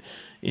tournament.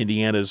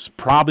 Indiana's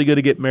probably going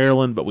to get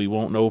Maryland, but we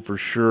won't know for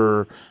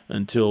sure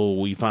until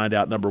we find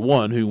out, number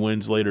one, who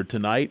wins later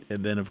tonight.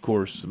 And then, of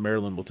course,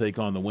 Maryland will take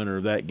on the winner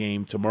of that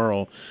game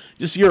tomorrow.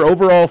 Just your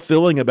overall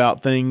feeling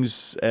about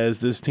things as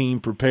this team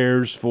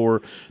prepares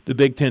for the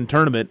Big Ten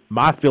tournament.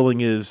 My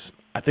feeling is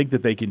I think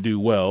that they can do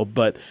well,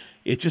 but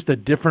it's just a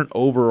different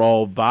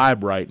overall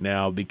vibe right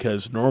now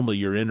because normally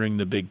you're entering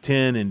the Big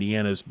Ten.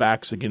 Indiana's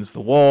back's against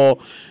the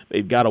wall.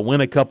 They've got to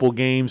win a couple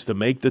games to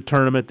make the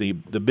tournament, the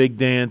big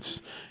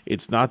dance.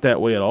 It's not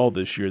that way at all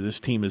this year. This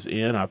team is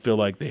in. I feel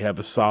like they have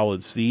a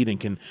solid seed and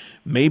can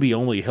maybe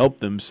only help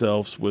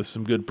themselves with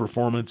some good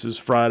performances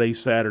Friday,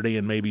 Saturday,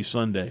 and maybe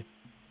Sunday.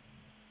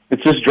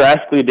 It's just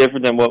drastically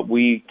different than what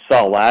we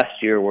saw last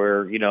year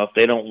where, if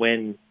they don't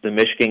win the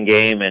Michigan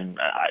game and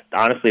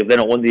honestly, if they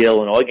don't win the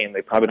Illinois game,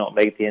 they probably don't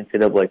make the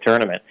NCAA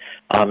tournament.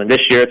 And this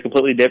year it's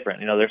completely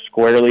different. They're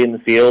squarely in the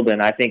field,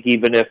 and I think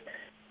even if,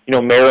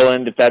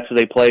 Maryland, if that's who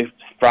they play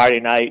Friday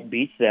night,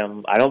 beats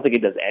them, I don't think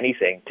it does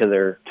anything to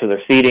their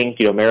seeding.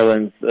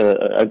 Maryland's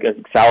a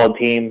solid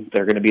team.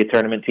 They're going to be a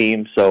tournament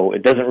team, so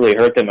it doesn't really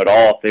hurt them at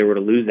all if they were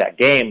to lose that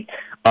game,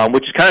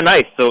 which is kind of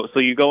nice. So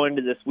you go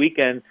into this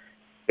weekend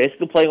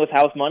basically playing with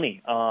house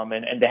money,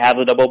 and to have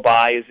the double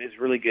bye is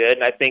really good.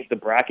 And I think the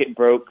bracket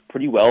broke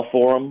pretty well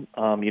for them.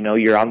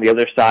 You're on the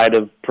other side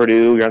of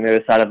Purdue, you're on the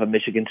other side of a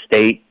Michigan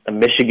State, a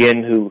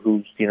Michigan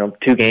who's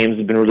 2 games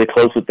have been really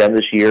close with them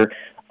this year.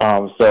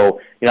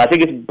 I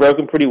think it's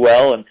broken pretty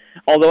well. And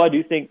although I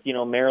do think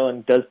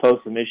Maryland does pose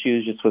some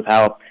issues just with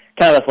how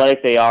kind of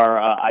athletic they are,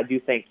 I do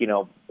think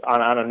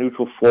on a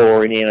neutral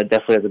floor, Indiana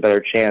definitely has a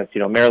better chance.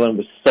 Maryland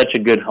was such a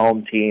good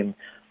home team.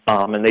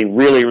 And they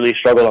really, really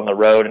struggled on the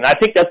road. And I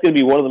think that's going to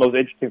be one of the most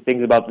interesting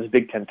things about this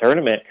Big Ten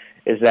tournament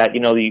is that,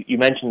 you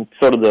mentioned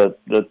sort of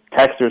the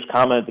texter's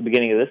comment at the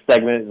beginning of this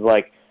segment is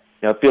like,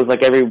 it feels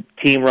like every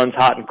team runs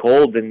hot and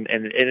cold, and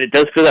it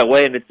does feel that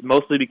way, and it's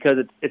mostly because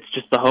it's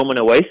just the home and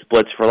away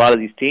splits for a lot of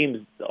these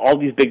teams. All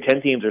these Big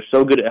Ten teams are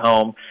so good at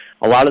home.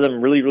 A lot of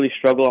them really, really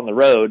struggle on the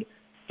road.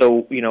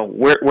 So,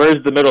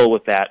 where's the middle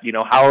with that?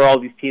 How are all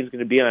these teams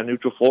going to be on a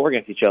neutral floor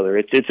against each other?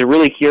 It's a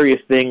really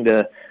curious thing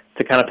to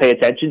kind of pay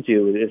attention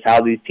to is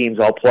how these teams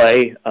all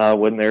play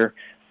when they're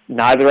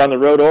neither on the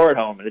road or at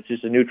home, and it's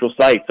just a neutral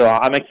site. So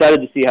I'm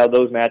excited to see how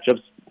those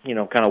matchups,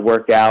 kind of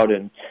work out.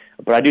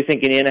 But I do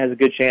think Indiana has a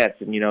good chance,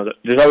 and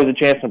there's always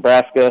a chance.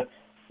 Nebraska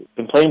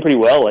been playing pretty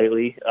well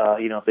lately.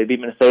 If they beat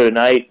Minnesota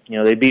tonight,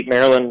 they beat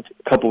Maryland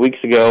a couple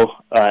weeks ago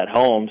at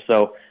home.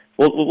 So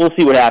we'll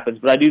see what happens.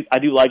 But I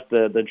do like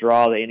the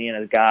draw that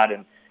Indiana's got,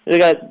 and they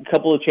got a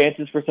couple of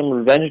chances for some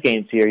revenge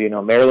games here.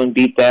 Maryland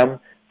beat them.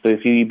 So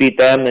if you beat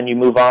them, then you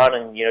move on,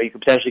 and you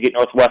could potentially get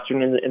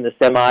Northwestern in the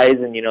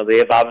semis, and they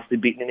have obviously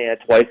beaten Indiana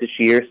twice this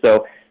year,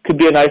 so could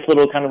be a nice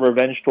little kind of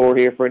revenge tour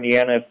here for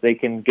Indiana if they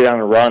can get on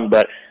a run.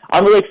 But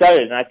I'm really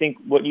excited, and I think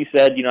what you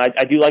said,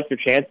 I do like their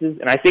chances,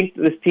 and I think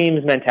this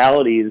team's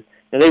mentality is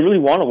they really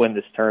want to win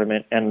this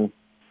tournament. And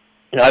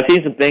I've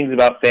seen some things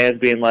about fans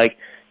being like,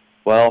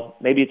 well,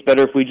 maybe it's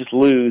better if we just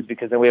lose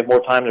because then we have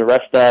more time to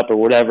rest up or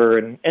whatever.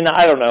 And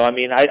I don't know. I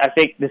mean, I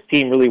think this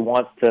team really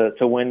wants to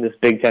win this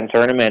Big Ten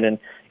tournament, and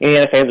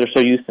Indiana fans are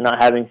so used to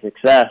not having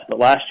success. But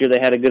last year they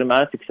had a good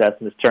amount of success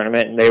in this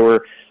tournament, and they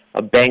were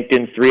banked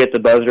in 3 at the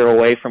buzzer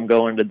away from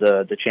going to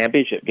the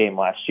championship game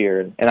last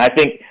year. And I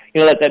think,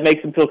 that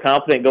makes them feel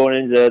confident going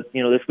into,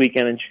 this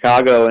weekend in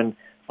Chicago. And,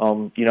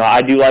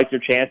 I do like their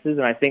chances,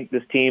 and I think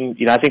this team,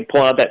 I think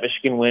pulling out that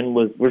Michigan win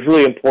was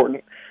really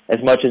important. As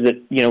much as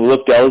it,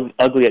 looked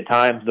ugly at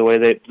times,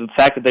 the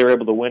fact that they were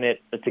able to win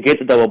it, to get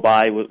the double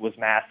bye was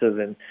massive,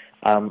 and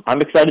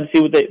I'm excited to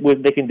see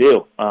what they can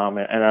do.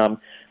 I'm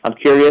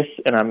curious,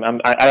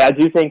 and I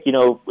do think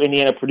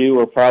Indiana, Purdue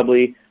are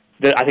probably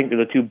I think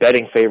they're the 2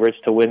 betting favorites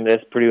to win this.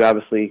 Purdue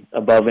obviously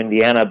above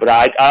Indiana, but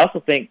I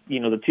also think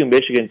the 2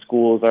 Michigan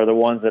schools are the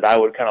ones that I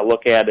would kind of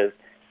look at as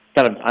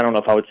kind of, I don't know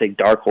if I would say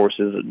dark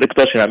horses,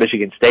 especially not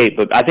Michigan State,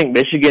 but I think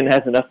Michigan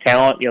has enough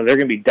talent. They're going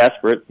to be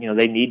desperate.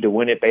 They need to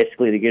win it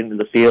basically to get into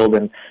the field,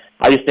 and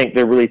I just think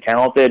they're really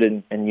talented,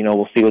 and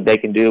we'll see what they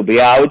can do. But,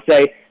 yeah, I would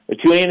say the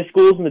two Indiana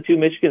schools and the two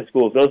Michigan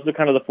schools, those are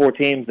kind of the four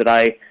teams that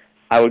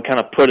I would kind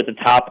of put at the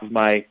top of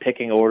my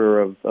picking order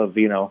of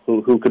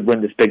who could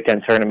win this Big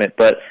Ten tournament.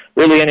 But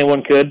really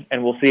anyone could,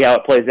 and we'll see how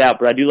it plays out.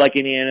 But I do like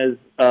Indiana's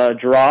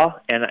draw,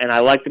 and I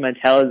like the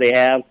mentality they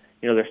have.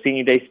 Their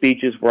senior day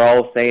speeches were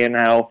all saying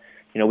how,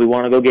 we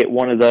want to go get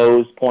one of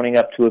those, pointing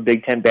up to a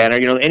Big Ten banner.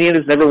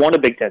 Indiana's never won a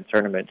Big Ten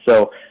tournament.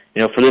 So,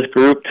 for this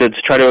group to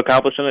try to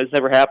accomplish something that's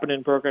never happened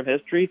in program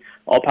history,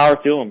 all power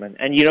to them. And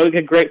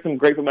it could some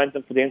great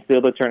momentum for the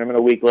NCAA tournament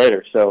a week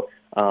later. So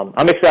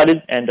I'm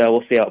excited, and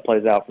we'll see how it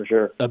plays out for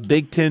sure. A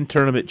Big Ten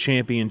tournament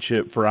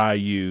championship for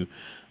IU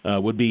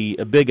would be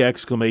a big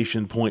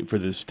exclamation point for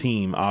this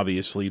team,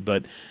 obviously,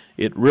 but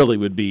it really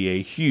would be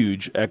a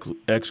huge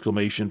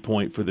exclamation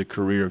point for the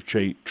career of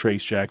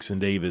Trace Jackson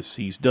Davis.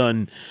 He's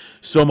done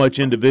so much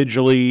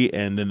individually,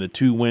 and then the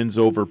 2 wins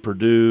over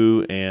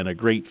Purdue and a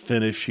great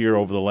finish here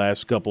over the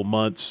last couple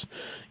months.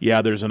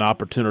 Yeah, there's an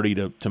opportunity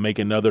to make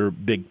another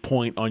big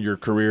point on your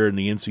career in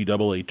the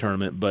NCAA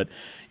tournament, but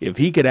if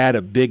he could add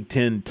a Big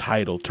Ten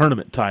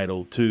tournament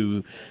title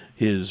to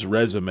his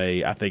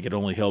resume, I think it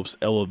only helps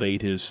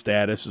elevate his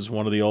status as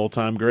one of the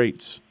all-time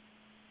greats.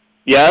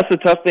 Yeah, that's the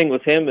tough thing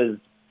with him is,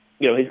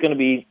 he's going to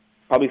be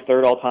probably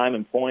third all-time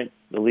in points,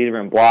 the leader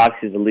in blocks,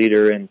 he's the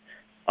leader in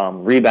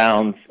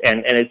rebounds,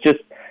 and it's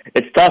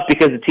tough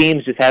because the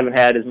teams just haven't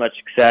had as much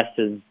success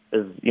as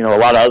a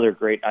lot of other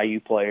great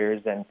IU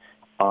players, and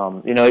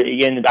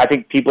again, I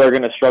think people are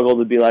going to struggle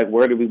to be like,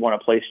 where do we want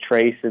to place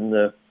Trace in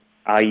the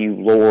IU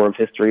lore of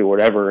history or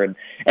whatever, and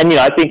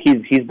I think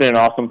he's been an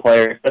awesome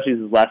player,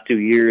 especially these last 2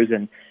 years,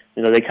 and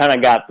they kind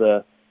of got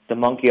the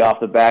monkey off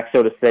the back,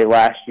 so to say,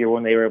 last year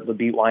when they were able to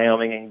beat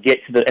Wyoming and get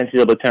to the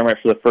NCAA tournament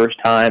for the first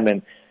time.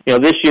 And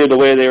this year, the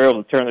way they were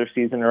able to turn their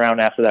season around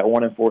after that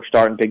 1-4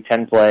 start in Big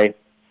Ten play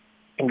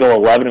and go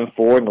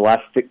 11-4 in the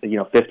last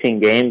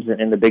 15 games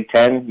in the Big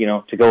Ten,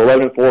 to go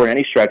 11-4 in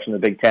any stretch in the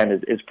Big Ten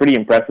is pretty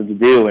impressive to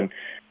do. And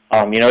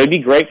it'd be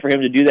great for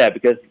him to do that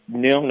because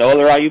no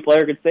other IU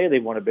player could say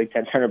they've won a Big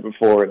Ten tournament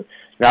before, and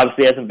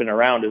obviously hasn't been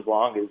around as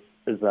long as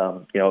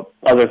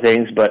other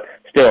things, but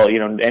still,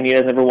 and he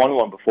has never won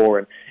one before,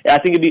 and I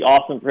think it'd be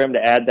awesome for him to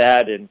add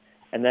that, and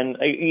then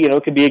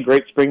it could be a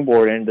great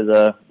springboard into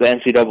the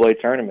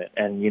NCAA tournament,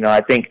 and I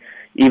think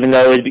even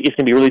though it's going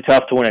to be really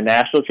tough to win a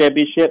national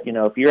championship,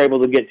 if you're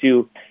able to get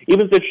to,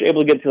 even if you're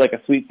able to get to like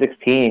a Sweet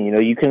 16,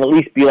 you can at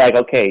least be like,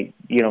 okay,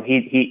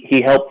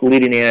 he helped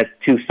lead Indiana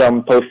to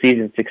some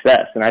postseason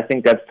success, and I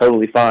think that's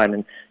totally fine,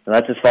 and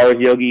that's as far as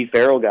Yogi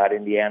Ferrell got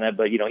Indiana,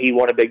 but he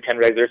won a Big Ten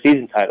regular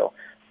season title.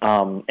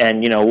 And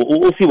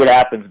we'll see what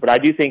happens, but I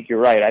do think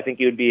you're right. I think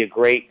it would be a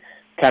great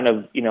kind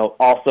of,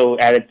 also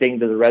added thing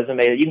to the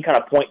resume that you can kind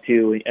of point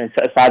to, and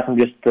aside from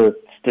just the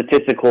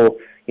statistical,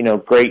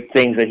 great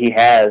things that he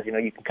has,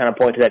 you can kind of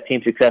point to that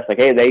team success, like,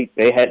 hey,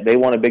 they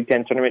won a Big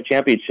Ten tournament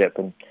championship,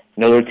 and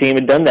their team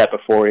had done that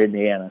before in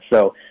Indiana.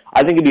 So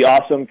I think it'd be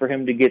awesome for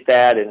him to get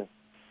that, and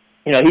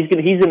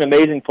he's an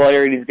amazing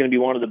player, and he's going to be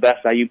one of the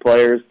best IU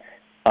players,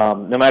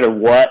 no matter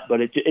what.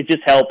 But it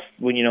just helps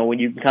when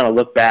you kind of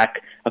look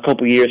back a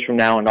couple of years from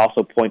now and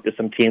also point to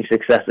some team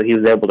success that he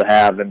was able to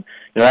have, and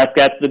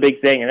that's the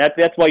big thing, and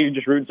that's why you're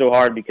just rooting so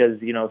hard because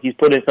he's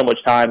put in so much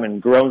time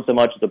and grown so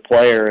much as a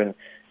player, and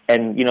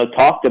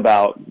talked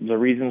about the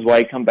reasons why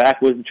he come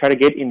back was to try to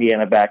get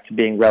Indiana back to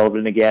being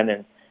relevant again,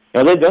 and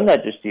they've done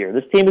that this year.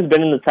 This team has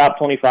been in the top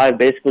 25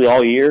 basically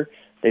all year.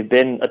 They've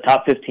been a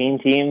top 15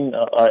 team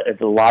at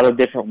a lot of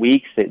different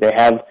weeks. They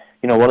have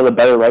one of the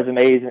better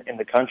resumes in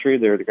the country.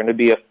 They're going to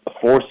be a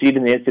 4 seed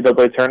in the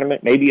NCAA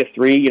tournament, maybe a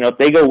 3. If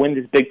they go win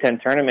this Big Ten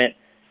tournament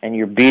and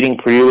you're beating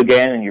Purdue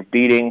again and you're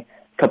beating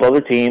a couple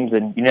other teams,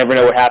 and you never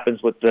know what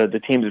happens with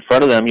the teams in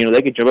front of them,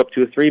 they could jump up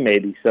to a 3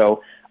 maybe.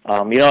 So,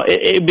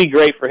 it'd be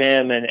great for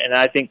him, and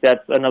I think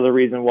that's another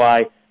reason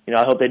why,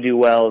 I hope they do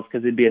well, is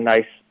because it'd be a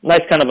nice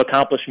kind of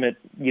accomplishment,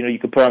 you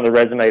could put on the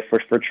resume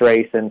for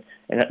Trace, and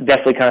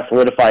definitely kind of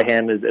solidify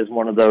him as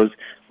one of those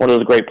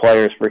great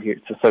players for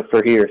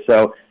here.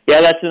 So yeah,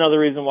 that's another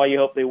reason why you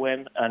hope they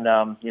win, and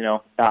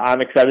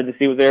I'm excited to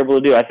see what they're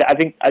able to do. I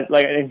think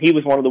and he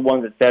was one of the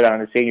ones that said on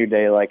his senior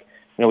day, like,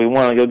 we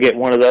want to go get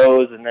one of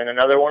those and then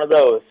another one of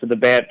those to the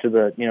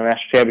national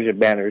championship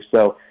banners.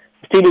 So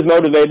this team is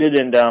motivated,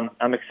 and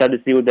I'm excited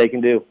to see what they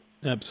can do.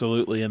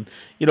 Absolutely. And,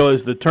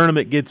 as the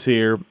tournament gets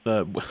here,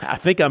 I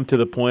think I'm to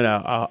the point,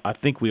 I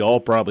think we all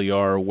probably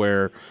are,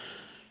 where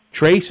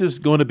Trace is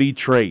going to be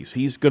Trace.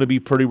 He's going to be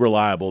pretty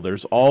reliable.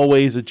 There's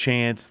always a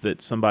chance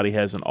that somebody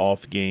has an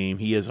off game.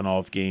 He has an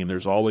off game.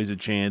 There's always a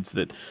chance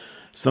that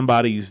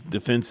somebody's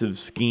defensive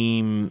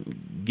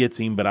scheme gets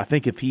him. But I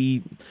think if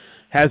he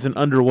has an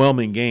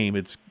underwhelming game,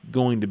 it's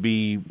going to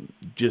be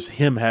just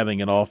him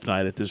having an off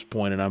night at this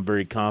point, and I'm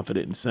very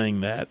confident in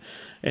saying that.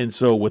 And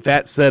so with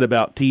that said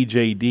about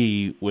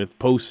TJD, with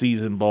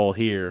postseason ball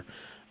here,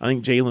 I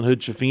think Jalen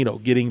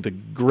Hood-Schifino, getting the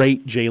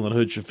great Jalen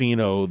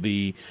Hood-Schifino,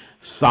 the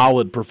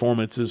solid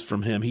performances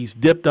from him. He's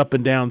dipped up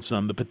and down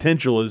some. The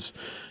potential is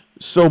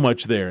so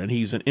much there, and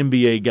he's an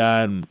NBA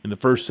guy. And in the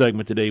first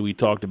segment today we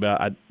talked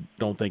about, I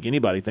don't think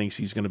anybody thinks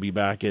he's going to be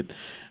back at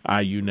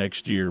IU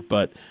next year,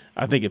 but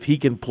I think if he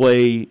can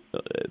play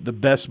the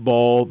best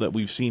ball that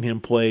we've seen him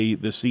play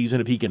this season,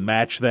 if he can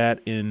match that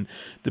in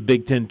the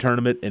Big Ten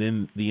tournament and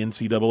in the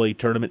NCAA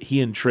tournament,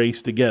 he and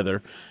Trace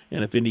together,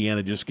 and if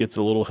Indiana just gets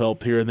a little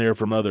help here and there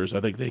from others,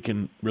 I think they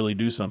can really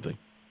do something.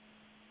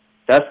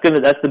 That's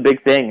the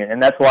big thing,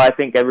 and that's why I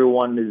think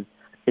everyone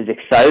is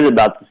excited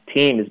about this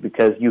team, is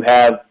because you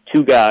have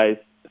two guys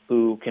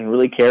who can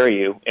really carry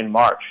you in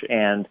March.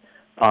 And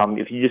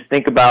if you just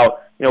think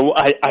about,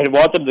 I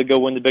want them to go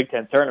win the Big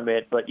Ten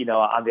tournament, but,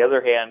 on the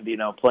other hand,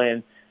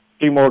 playing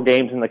 3 more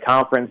games in the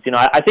conference,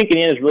 I think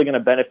Indiana is really going to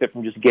benefit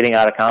from just getting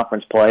out of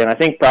conference play. And I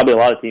think probably a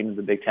lot of teams in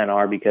the Big Ten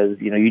are, because,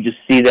 you just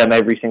see them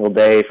every single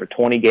day for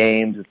 20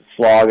 games. It's a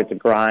slog, it's a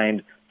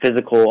grind,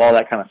 physical, all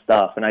that kind of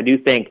stuff. And I do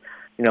think,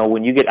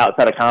 when you get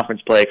outside of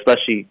conference play,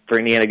 especially for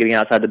Indiana getting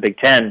outside the Big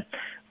Ten,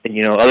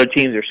 and, other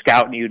teams are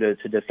scouting you to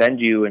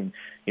defend you, and,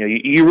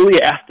 you really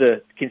have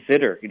to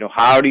consider,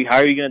 how are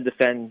you going to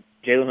defend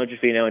Jalen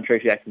Hood-Schifino and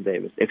Trace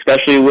Jackson-Davis,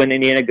 especially when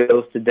Indiana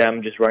goes to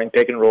them just running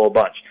pick and roll a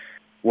bunch.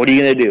 What are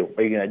you going to do?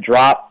 Are you going to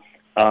drop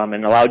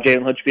and allow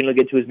Jalen Hood-Schifino to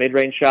get to his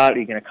mid-range shot? Are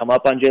you going to come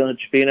up on Jalen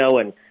Hood-Schifino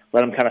and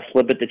let him kind of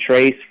slip it to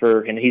Trace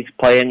and he's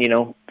playing,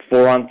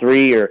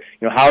 4-on-3, or,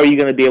 how are you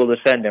going to be able to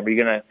defend him? Are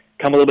you going to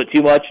come a little bit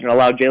too much and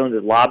allow Jalen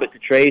to lob it to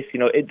Trace?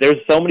 There's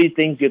so many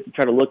things you have to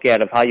try to look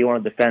at of how you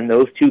want to defend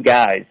those two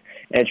guys,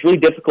 and it's really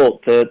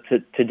difficult to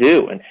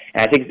do. And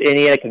I think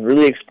Indiana can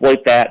really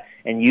exploit that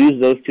and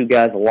use those two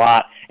guys a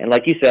lot. And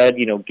like you said,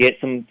 get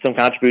some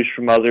contributions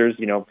from others.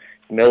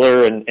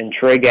 Miller and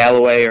Trey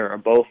Galloway are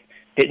both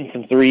hitting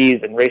some threes,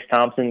 and Race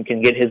Thompson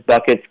can get his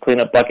buckets, clean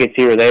up buckets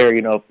here or there.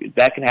 If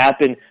that can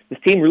happen, this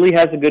team really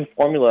has a good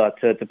formula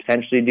to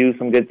potentially do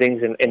some good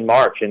things in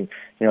March. And,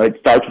 it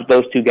starts with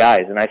those two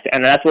guys. And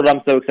that's what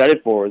I'm so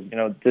excited for is,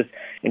 just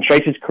in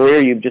Trace's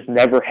career, you've just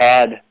never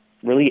had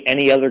really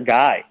any other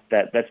guy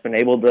that's been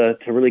able to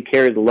really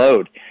carry the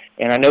load.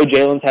 And I know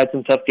Jalen's had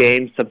some tough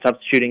games, some tough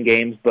shooting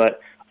games, but,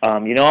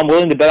 I'm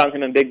willing to bet on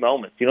him in big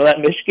moments. That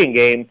Michigan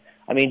game,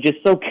 just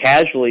so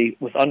casually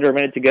with under a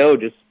minute to go,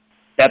 just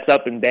steps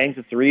up and bangs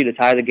a 3 to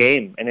tie the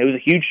game. And it was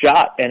a huge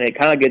shot, and it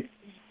kind of gets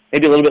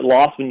maybe a little bit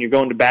lost when you're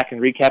going back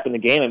and recapping the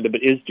game, but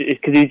it's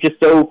because he's just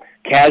so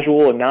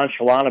casual and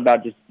nonchalant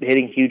about just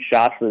hitting huge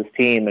shots for this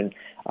team. And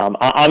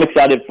I'm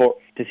excited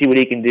to see what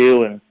he can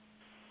do. And,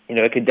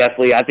 it could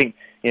definitely, I think,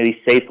 he's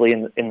safely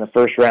in the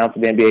first round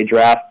of the NBA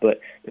draft, but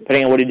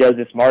depending on what he does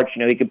this March,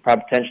 he could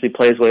probably potentially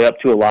play his way up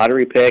to a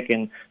lottery pick,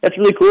 and that's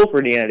really cool for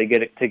Indiana to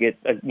get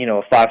a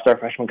 5-star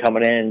freshman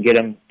coming in and get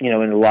him,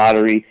 in the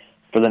lottery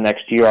for the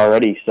next year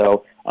already.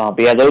 So,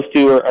 but yeah, those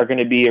two are going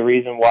to be a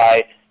reason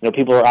why,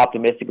 people are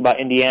optimistic about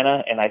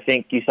Indiana, and I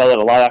think you saw that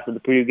a lot after the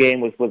Purdue game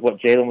with what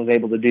Jalen was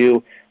able to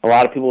do. A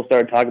lot of people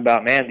started talking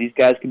about, man, these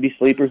guys could be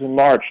sleepers in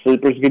March,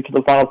 sleepers get to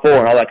the Final Four,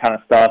 and all that kind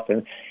of stuff.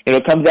 And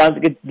it comes down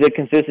to the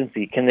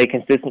consistency. Can they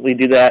consistently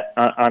do that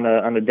on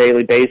a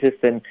daily basis?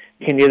 And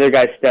can the other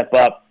guys step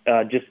up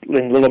just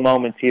in little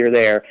moments here or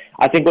there?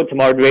 I think what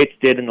Tamar Bates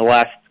did in the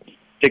last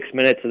 6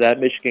 minutes of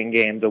that Michigan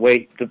game,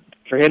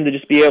 for him to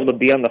just be able to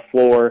be on the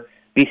floor,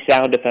 be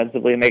sound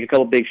defensively, and make a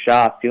couple big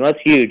shots, that's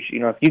huge.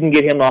 If you can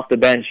get him off the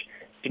bench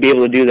to be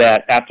able to do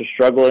that after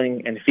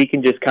struggling, and if he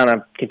can just kind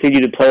of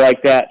continue to play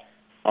like that,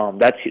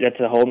 that's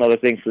a whole other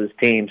thing for this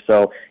team.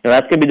 So,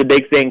 that's going to be the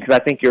big thing, because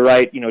I think you're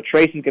right.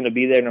 Trace is going to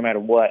be there no matter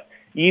what.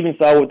 You even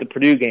saw with the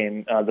Purdue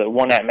game, the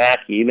one at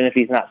Mackey, even if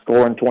he's not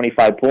scoring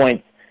 25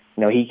 points,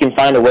 he can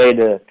find a way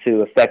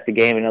to affect the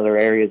game in other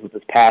areas with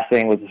his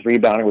passing, with his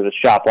rebounding, with his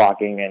shot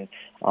blocking. And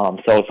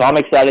so I'm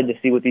excited to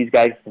see what these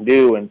guys can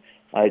do. And,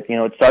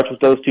 it starts with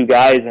those two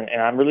guys, and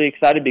I'm really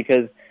excited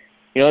because,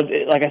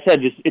 like I said,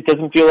 it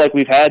doesn't feel like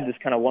we've had this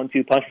kind of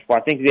 1-2 punch before.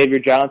 I think Xavier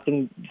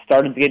Johnson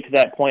started to get to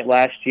that point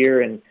last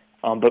year, and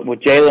but with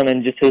Jalen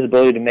and just his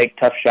ability to make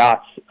tough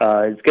shots,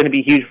 it's going to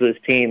be huge for this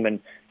team. And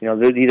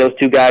those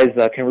two guys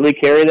can really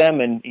carry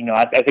them. And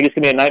I think it's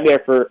going to be a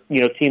nightmare for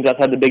teams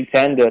outside the Big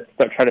Ten to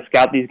try to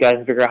scout these guys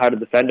and figure out how to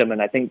defend them.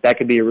 And I think that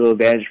could be a real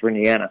advantage for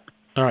Indiana.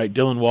 All right,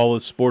 Dylan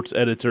Wallace, sports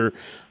editor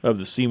of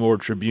the Seymour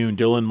Tribune.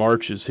 Dylan,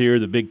 March is here.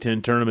 The Big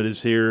Ten tournament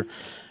is here.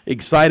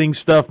 Exciting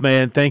stuff,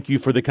 man. Thank you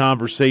for the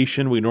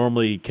conversation. We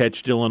normally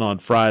catch Dylan on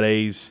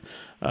Fridays.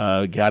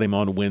 Got him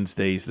on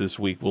Wednesdays this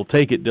week. We'll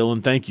take it,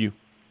 Dylan. Thank you.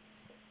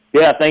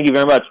 Yeah, thank you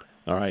very much.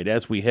 All right,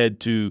 as we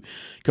head to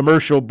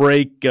commercial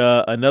break,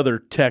 another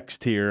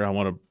text here. I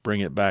want to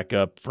bring it back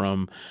up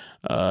from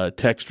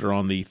texter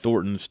on the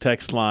Thornton's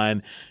text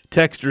line.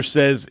 Texter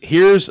says,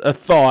 here's a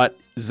thought.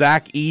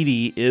 Zach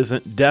Edey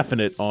isn't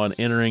definite on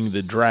entering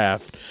the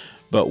draft,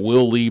 but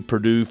will leave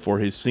Purdue for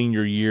his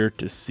senior year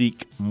to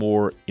seek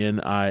more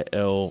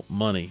NIL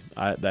money.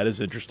 That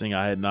is interesting.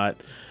 I had not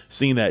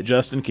seen that.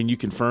 Justin, can you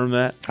confirm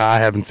that? I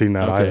haven't seen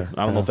that either.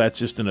 I don't know if that's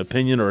just an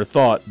opinion or a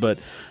thought, but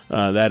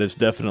that is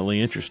definitely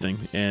interesting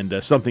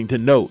and something to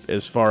note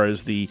as far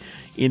as the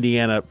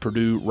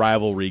Indiana-Purdue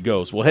rivalry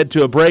goes. We'll head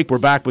to a break. We're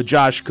back with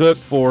Josh Cook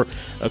for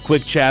a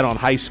quick chat on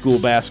high school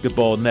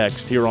basketball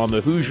next here on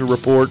the Hoosier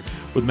Report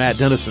with Matt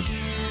Dennison.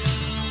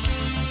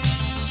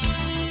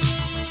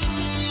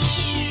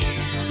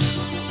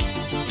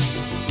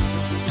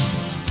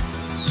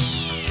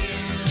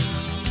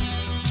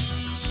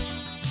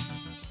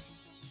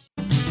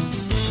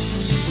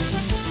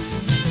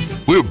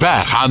 We're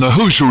back on the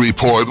Hoosier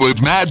Report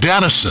with Matt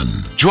Dennison.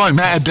 Join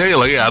Matt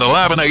daily at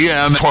 11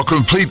 a.m. for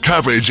complete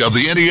coverage of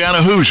the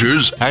Indiana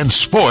Hoosiers and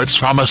sports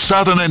from a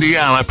Southern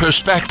Indiana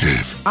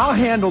perspective. I'll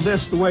handle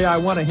this the way I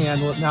want to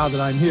handle it now that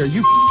I'm here.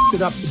 You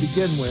it up to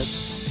begin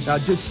with. Now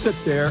just sit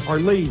there or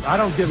leave. I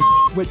don't give a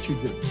what you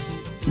do.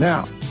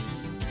 Now,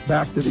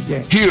 back to the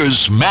game.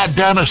 Here's Matt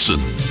Dennison.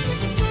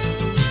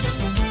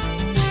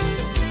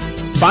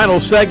 Final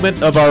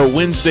segment of our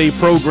Wednesday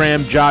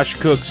program. Josh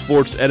Cook,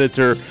 sports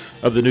editor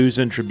of the News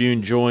and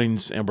Tribune,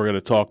 joins, and we're going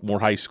to talk more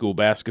high school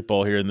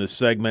basketball here in this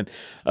segment.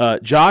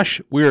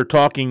 Josh, we are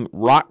talking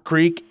Rock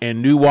Creek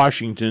and New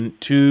Washington,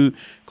 two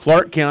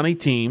Clark County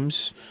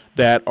teams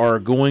that are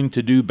going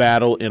to do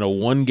battle in a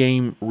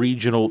one-game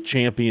regional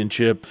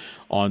championship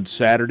on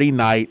Saturday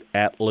night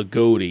at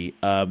Lagodi.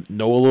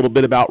 Know a little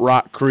bit about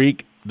Rock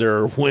Creek.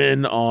 Their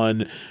win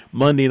on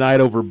Monday night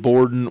over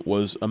Borden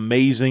was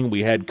amazing.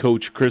 We had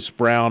Coach Chris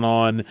Brown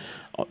on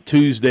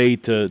Tuesday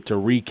to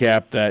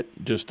recap that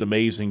just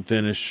amazing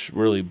finish,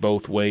 really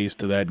both ways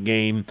to that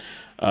game.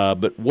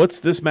 But what's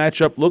this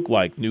matchup look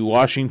like? New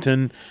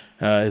Washington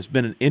has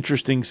been an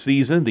interesting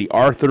season. The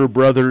Arthur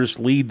brothers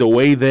lead the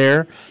way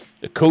there.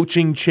 A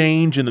coaching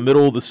change in the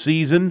middle of the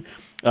season.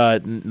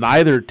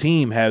 Neither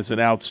team has an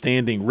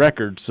outstanding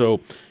record,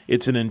 so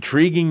it's an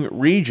intriguing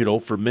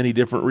regional for many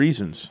different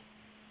reasons.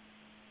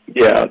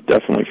 Yeah,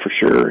 definitely, for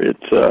sure.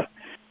 It's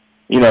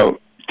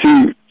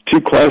two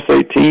Class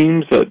A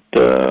teams that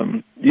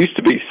used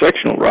to be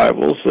sectional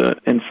rivals.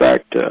 In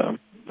fact,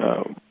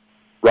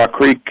 Rock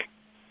Creek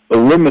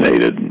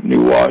eliminated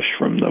New Wash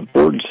from the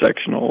Borden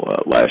sectional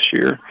last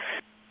year.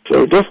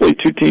 So definitely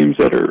two teams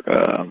that are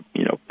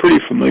pretty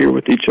familiar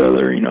with each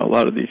other. A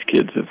lot of these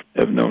kids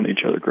have known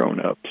each other growing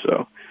up.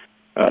 So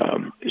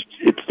it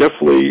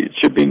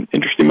should be an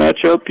interesting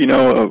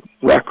matchup.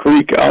 Rock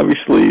Creek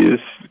obviously is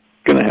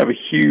going to have a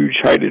huge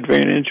height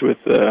advantage with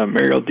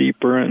Mariel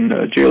Deeper and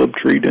Jaleb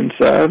Treat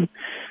inside.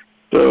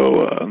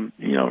 So,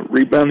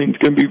 rebounding is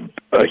going to be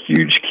a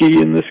huge key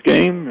in this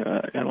game.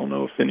 I don't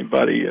know if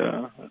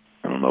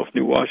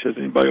New Wash has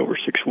anybody over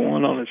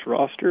 6'1" on its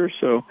roster.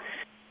 So,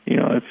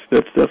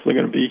 that's definitely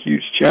going to be a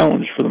huge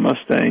challenge for the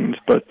Mustangs.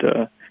 But,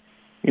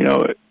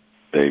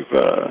 they've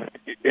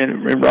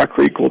and Rock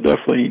Creek will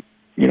definitely,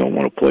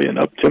 want to play an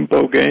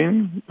up-tempo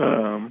game.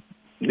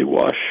 New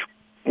Wash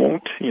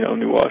won't.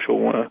 New Wash will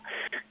want to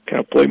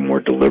kind of play more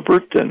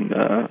deliberate and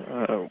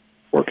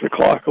work the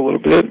clock a little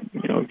bit.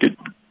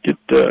 Get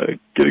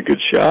a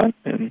good shot,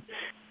 and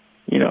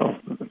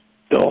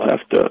they'll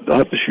have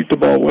to shoot the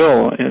ball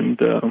well and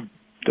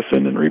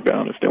defend and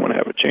rebound if they want to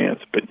have a chance.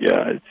 But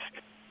yeah,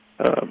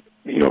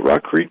 it's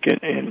Rock Creek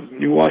and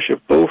New Wash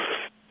have both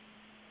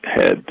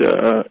had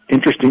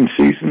interesting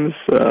seasons,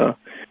 to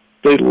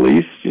say the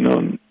least.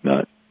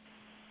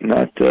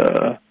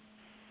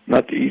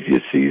 Not the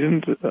easiest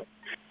seasons.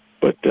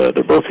 But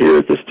they're both here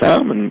at this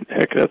time, and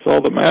heck, that's all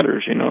that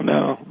matters.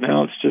 Now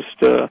it's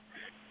just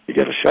you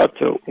got a shot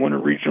to win a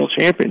regional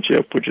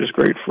championship, which is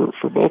great for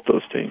both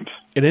those teams.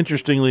 And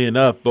interestingly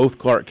enough, both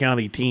Clark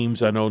County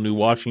teams, I know New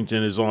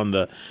Washington is on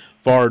the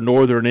far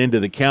northern end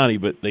of the county,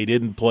 but they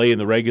didn't play in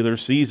the regular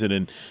season.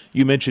 And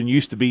you mentioned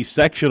used to be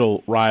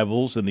sectional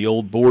rivals in the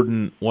old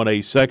Borden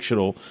 1A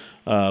sectional,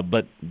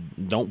 but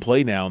don't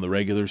play now in the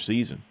regular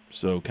season.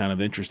 So kind of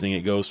interesting.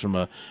 It goes from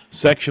a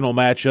sectional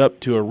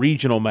matchup to a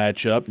regional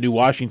matchup. New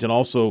Washington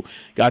also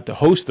got to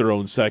host their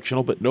own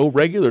sectional, but no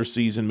regular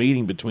season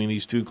meeting between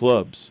these two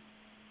clubs.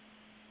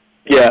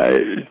 Yeah,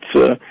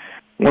 it's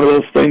one of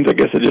those things. I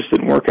guess it just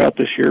didn't work out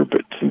this year.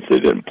 But since they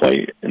didn't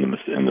play in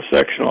the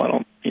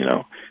sectional,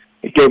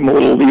 it gave them a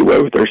little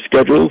leeway with their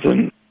schedules,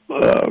 and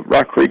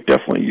Rock Creek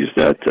definitely used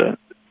that to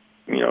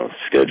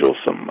schedule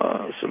some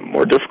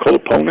more difficult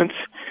opponents,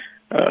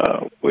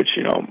 which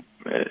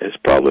has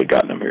probably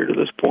gotten them here to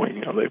this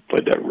point. They've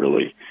played that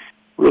really,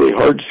 really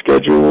hard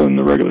schedule in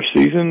the regular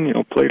season.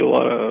 Played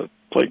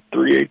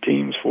 3A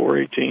teams,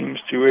 4A teams,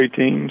 2A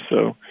teams.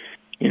 So,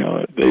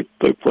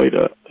 they played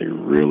a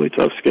really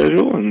tough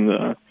schedule, and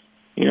I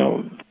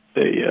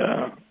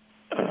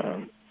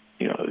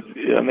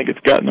think it's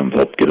gotten them,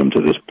 helped get them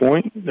to this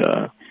point.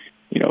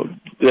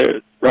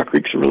 Rock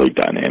Creek's a really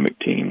dynamic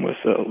team with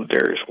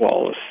Darius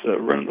Wallace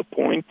running the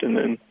point, and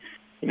then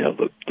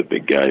the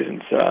big guys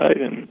inside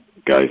and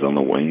guys on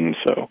the wing.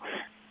 So,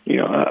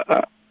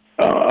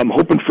 I'm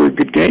hoping for a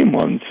good game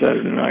on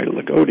Saturday night at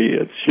Lagodi.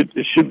 It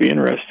should be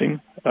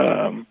interesting.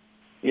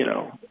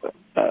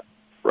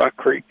 Rock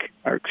Creek,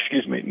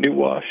 New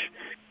Wash,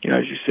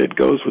 as you said,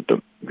 goes with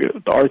the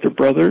Arthur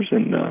brothers,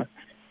 and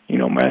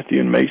Matthew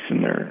and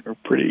Mason are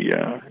pretty.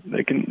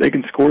 They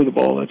can score the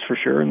ball, that's for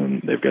sure. And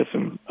then they've got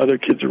some other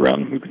kids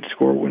around them who can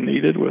score when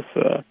needed, with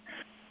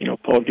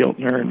Paul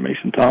Giltner and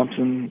Mason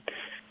Thompson,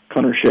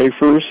 Connor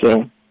Schaefer.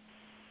 So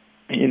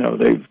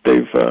they've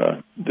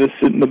this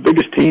isn't the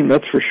biggest team,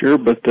 that's for sure,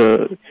 but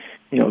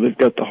they've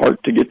got the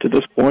heart to get to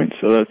this point,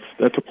 so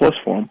that's a plus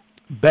for them.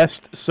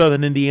 Best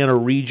Southern Indiana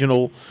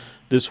regional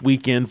this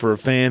weekend for a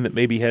fan that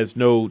maybe has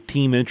no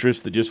team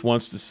interest, that just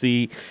wants to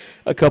see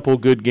a couple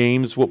good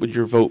games, what would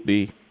your vote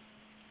be?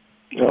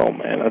 Oh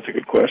man, that's a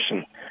good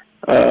question.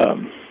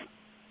 Man,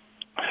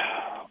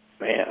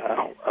 I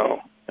don't know.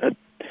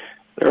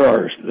 There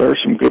are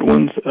some good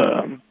ones.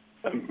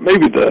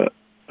 Maybe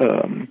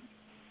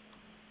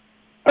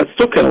I'd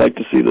still kind of like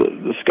to see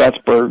the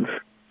Scottsburg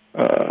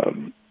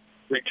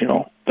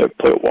regional that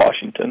play at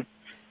Washington,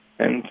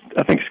 and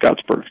I think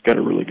Scottsburg's got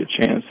a really good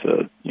chance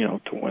to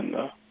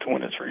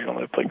win its regional.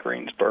 They play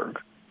Greensburg,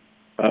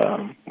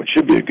 which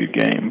should be a good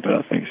game, but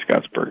I think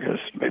Scottsburg has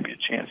maybe a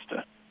chance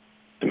to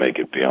make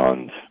it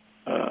beyond,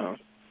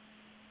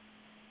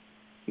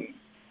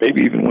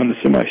 maybe even win the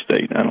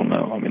semi-state. I don't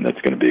know. I mean,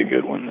 that's going to be a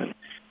good one. And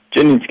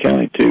Jennings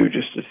County too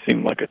just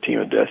seemed like a team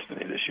of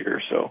destiny this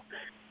year, so.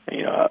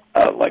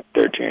 I like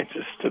their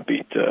chances to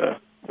beat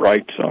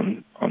Wrights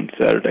on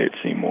Saturday at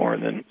Seymour,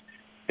 and then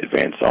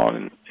advance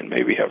on and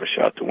maybe have a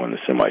shot to win the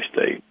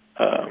semi-state.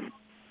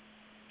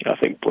 I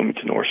think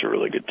Bloomington North's a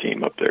really good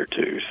team up there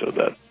too, so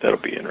that'll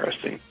be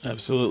interesting.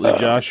 Absolutely,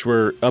 Josh.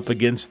 We're up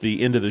against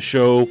the end of the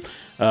show.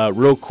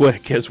 Real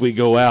quick as we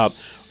go out,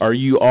 are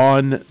you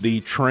on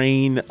the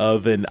train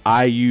of an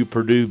IU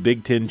Purdue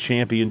Big Ten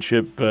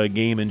championship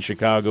game in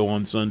Chicago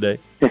on Sunday?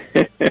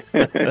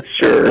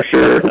 Sure.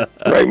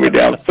 Write me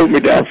down. Put me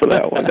down for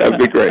that one. That'd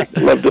be great.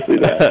 Love to see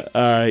that.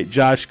 All right.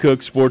 Josh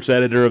Cook, sports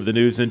editor of the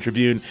News and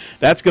Tribune.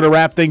 That's going to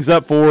wrap things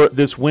up for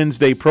this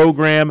Wednesday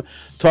program.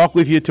 Talk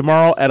with you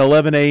tomorrow at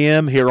 11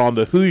 a.m. here on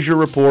the Hoosier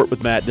Report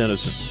with Matt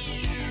Dennison.